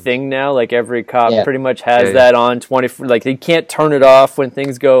like a thing now. Like every cop pretty much has that on 24. Like they can't turn it off when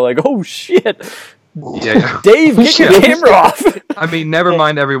things go like, oh shit. Dave, get your camera off. I mean, never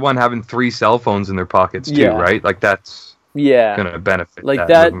mind everyone having 3 cell phones in their pockets too, right? Like that's gonna benefit. Like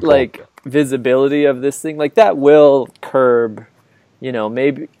that like visibility of this thing, like that will curb, you know,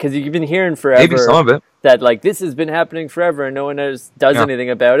 maybe because you've been hearing forever maybe some of it that like this has been happening forever and no one does anything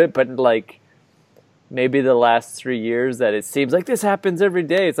about it, but like maybe the last 3 years that it seems like this happens every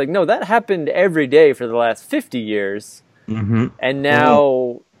day. It's like, no, that happened every day for the last 50 years. And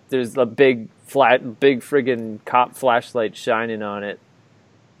now there's a big friggin' cop flashlight shining on it.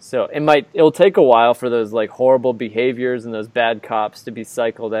 So it'll take a while for those like horrible behaviors and those bad cops to be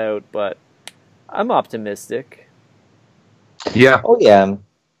cycled out, but I'm optimistic. Yeah. Oh yeah.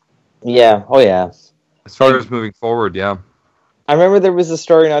 Yeah. Oh yeah. As far as moving forward, yeah. I remember there was a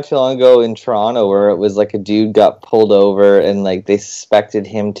story not too long ago in Toronto where it was like a dude got pulled over and like they suspected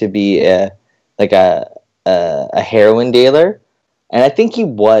him to be a heroin dealer. And I think he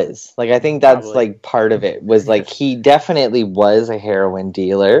was. Like I think that's like part of it was like he definitely was a heroin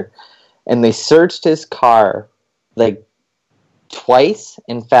dealer. And they searched his car like twice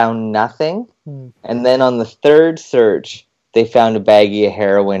and found nothing. And then on the third search, they found a baggie of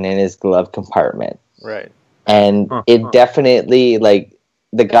heroin in his glove compartment. Right. And it definitely, like,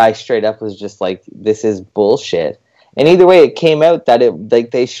 the guy straight up was just like, this is bullshit. And either way, it came out that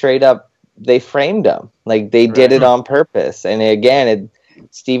they straight up, they framed him. Like, they did it on purpose. And again,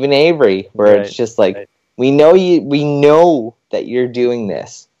 Stephen Avery, where it's just like, we know that you're doing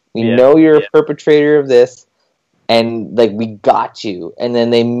this. We know you're a perpetrator of this. And, like, we got you. And then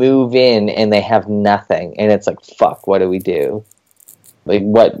they move in and they have nothing. And it's like, fuck, what do we do? Like,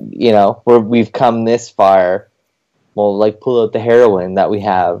 what, we've come this far. Well, like, pull out the heroin that we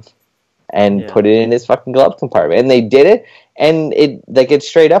have and put it in his fucking glove compartment. And they did it, and it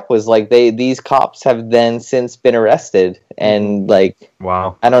straight up was like, these cops have then since been arrested. And, like,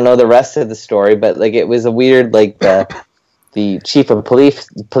 wow. I don't know the rest of the story, but, like, it was a weird, like, the chief of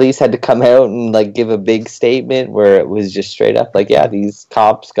police had to come out and, like, give a big statement where it was just straight up like, yeah, these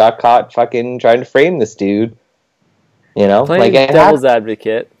cops got caught fucking trying to frame this dude. Playing like, devil's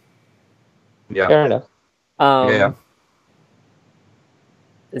advocate. Yeah. Fair enough.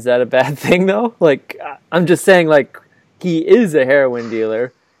 Is that a bad thing, though? Like, I'm just saying, like, he is a heroin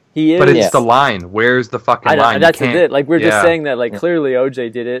dealer. He is. But it's the line. Where's the fucking line? That's it. Like, we're just saying that, like, clearly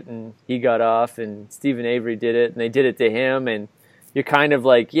OJ did it and he got off, and Stephen Avery did it and they did it to him, and you're kind of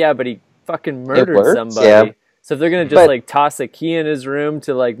like, yeah, but he fucking murdered somebody. Yeah. So if they're gonna just like toss a key in his room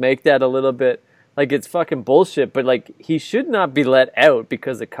to like make that a little bit, like, it's fucking bullshit. But like, he should not be let out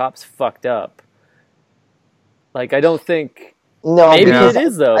because the cops fucked up. Like, I don't think. No, maybe it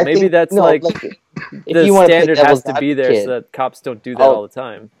is though. Maybe that's like the standard has to be there so that cops don't do that all the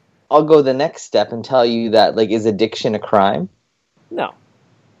time. I'll go the next step and tell you that, like, is addiction a crime? No.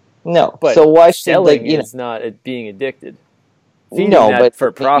 But so why should, like, is not being addicted? Feeding that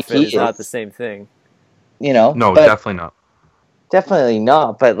for profit is not the same thing. No, definitely not. Definitely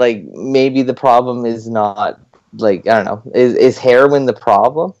not. But, like, maybe the problem is not, like, I don't know. Is heroin the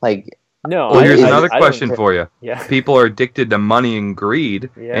problem? Like, no. Well, here's another question for you. Yeah. People are addicted to money and greed,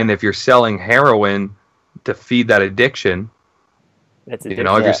 and if you're selling heroin to feed that addiction, that's if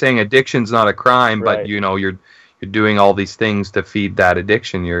you're saying addiction's not a crime, but you're doing all these things to feed that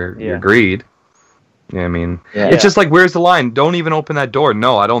addiction, your greed. I mean, it's just like, where's the line? Don't even open that door.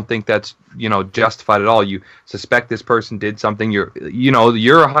 No, I don't think that's justified at all. You suspect this person did something. You're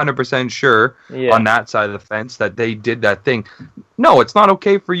 100% sure on that side of the fence that they did that thing. No, it's not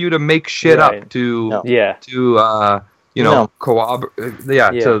okay for you to make shit up to corroborate.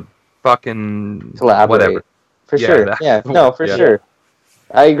 To fucking collaborate. Whatever. For sure. For sure.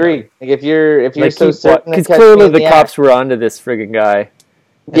 I agree. Like, if you're like, so certain, because clearly the cops were onto this friggin' guy.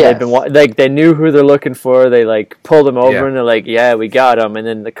 Yeah, they knew who they're looking for. They like pulled him over and they're like, "Yeah, we got him." And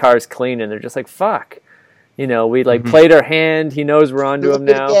then the car's clean, and they're just like, "Fuck," we like played our hand. He knows we're onto him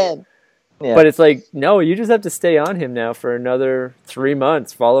now. Yeah. But it's like, no, you just have to stay on him now for another 3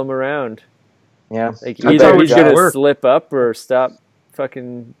 months. Follow him around. Yeah, like either he's gonna slip up or stop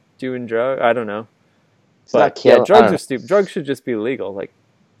fucking doing drugs. I don't know. But drugs are stupid. Drugs should just be legal. Like,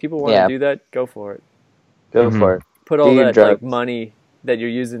 people want to do that, go for it. Go for it. Put all that like money that you're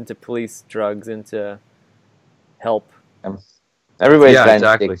using to police drugs into help. Everybody's got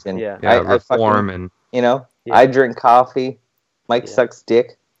exactly. addiction. Yeah, reform and I drink coffee. Mike sucks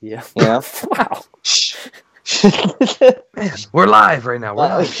dick. Yeah. Wow. We're live right now. We're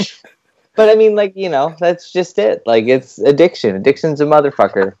live. But I mean, like, that's just it. Like, it's addiction. Addiction's a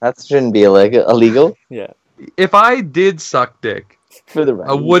motherfucker. That shouldn't be illegal. Yeah. If I did suck dick, for the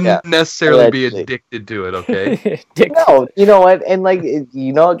record, I wouldn't necessarily be addicted to it, okay? No, you know what? And, like,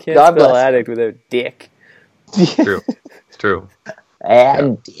 God bless. Addict without dick. True. It's true.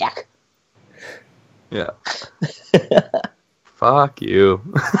 And dick. Yeah. Fuck you.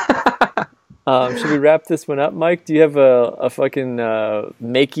 Should we wrap this one up, Mike? Do you have a fucking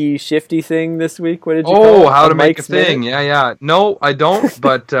makey shifty thing this week? What did you call it? How to make a thing. Yeah. No, I don't,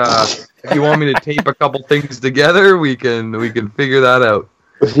 but if you want me to tape a couple things together, we can figure that out.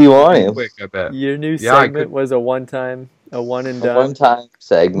 If you want quick, I bet. Your new segment was a one and done. One-time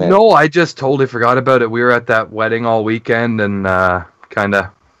segment. No, I just totally forgot about it. We were at that wedding all weekend and kind of,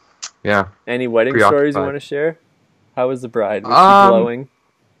 Any wedding stories you want to share? How was the bride? Was she glowing?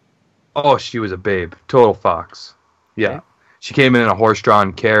 Oh, she was a babe. Total fox. Yeah. Okay. She came in a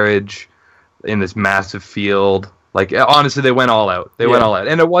horse-drawn carriage in this massive field. Like, honestly, they went all out. Went all out.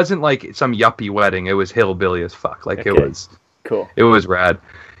 And it wasn't like some yuppie wedding. It was hillbilly as fuck. Like, it was cool. It was rad.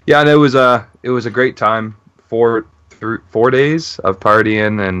 Yeah, and it was a great time. 4 days of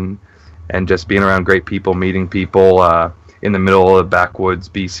partying and just being around great people, meeting people in the middle of the backwoods,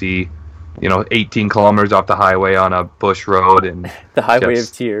 BC. 18 kilometers off the highway on a bush road, and the highway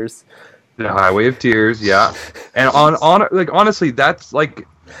of tears. The highway of tears, yeah. And on like, honestly, that's like,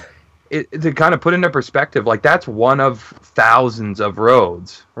 to kind of put into perspective, like that's one of thousands of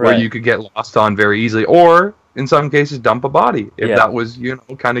roads where you could get lost on very easily, or in some cases dump a body if that was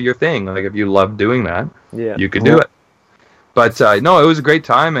kind of your thing. Like if you love doing that, you could do it. But no, it was a great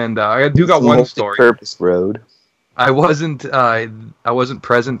time, and I do got one story. Purpose road. I wasn't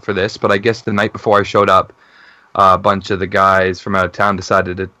present for this, but I guess the night before I showed up, a bunch of the guys from out of town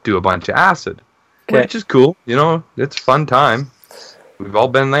decided to do a bunch of acid, which is cool. It's a fun time. We've all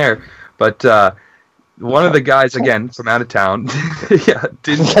been there. But one of the guys, again, from out of town,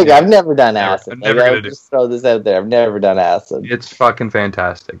 I've never done acid. I'll just throw this out there. I've never done acid. It's fucking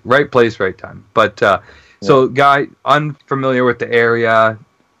fantastic. Right place, right time. But so, guy, unfamiliar with the area,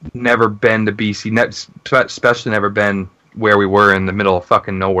 never been to BC, especially never been where we were in the middle of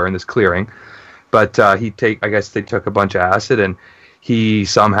fucking nowhere in this clearing. But I guess they took a bunch of acid, and he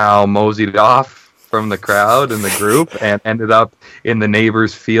somehow moseyed off from the crowd and the group and ended up in the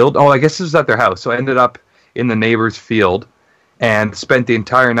neighbor's field. Oh, I guess this was at their house. So I ended up in the neighbor's field and spent the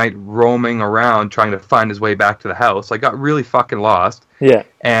entire night roaming around trying to find his way back to the house. I got really fucking lost. Yeah.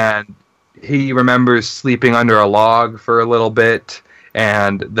 And he remembers sleeping under a log for a little bit.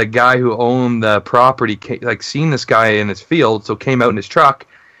 And the guy who owned the property, seen this guy in his field, so came out in his truck.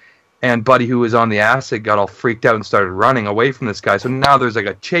 And Buddy, who was on the acid, got all freaked out and started running away from this guy. So now there's like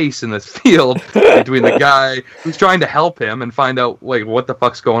a chase in this field between the guy who's trying to help him and find out like what the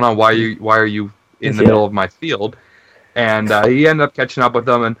fuck's going on. Why are you in the middle of my field? And he ended up catching up with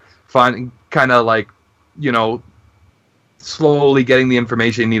them and finding slowly getting the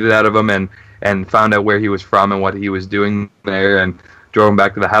information he needed out of him and found out where he was from and what he was doing there and drove him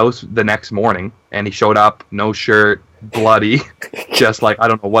back to the house the next morning. And he showed up, no shirt, bloody, just like, I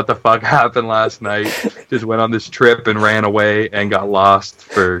don't know what the fuck happened last night. Just went on this trip and ran away and got lost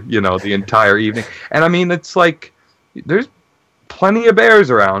for, the entire evening. And I mean, it's like, there's plenty of bears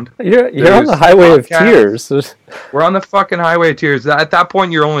around. You're on the highway of tears. We're on the fucking highway of tears. At that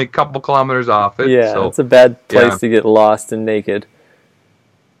point, you're only a couple kilometers off it. Yeah, so, it's a bad place to get lost and naked.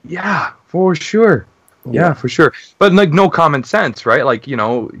 Yeah, for sure. Yeah, for sure. But like no common sense, right? Like, he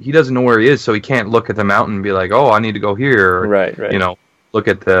doesn't know where he is, so he can't look at the mountain and be like, "Oh, I need to go here." Or, right. Look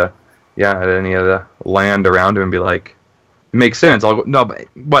at at any of the land around him and be like, "It makes sense." I'll go. No, but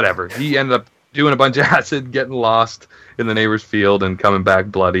whatever. He ended up doing a bunch of acid, getting lost in the neighbor's field, and coming back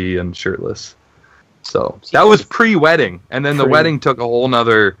bloody and shirtless. So that was pre-wedding, and then the wedding took a whole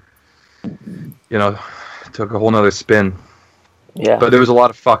nother, spin. Yeah. But there was a lot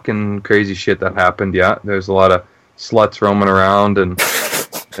of fucking crazy shit that happened, There's a lot of sluts roaming around and,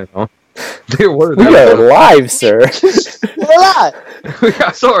 There were. We are live, sir. We're live!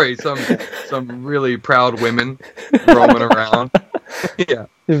 Yeah, sorry, some really proud women roaming around. Yeah.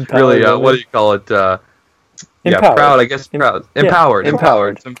 Really, what do you call it? Empowered. Proud, I guess. Proud. Empowered.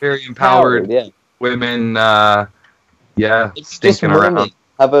 Empowered. Some very empowered women, it's stinking around.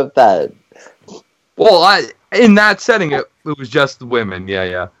 How about that? Well, in that setting, it was just the women.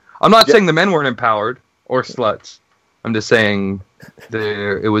 Yeah. I'm not saying the men weren't empowered or sluts. I'm just saying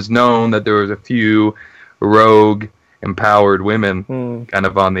it was known that there was a few rogue, empowered women kind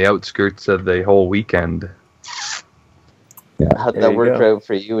of on the outskirts of the whole weekend. Yeah. How'd that work out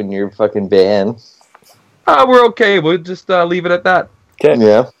for you and your fucking band? We're okay. We'll just leave it at that. Okay.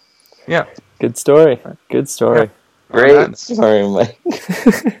 Yeah. Yeah. Good story. Yeah. Great story, Mike.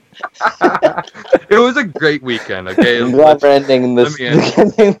 It was a great weekend, okay? I'm glad we're ending this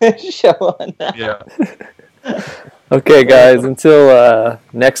show on that. Yeah. Okay, guys, until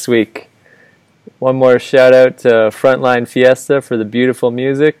next week, one more shout out to Frontline Fiesta for the beautiful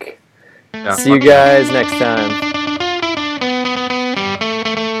music. Yeah. See you guys next time.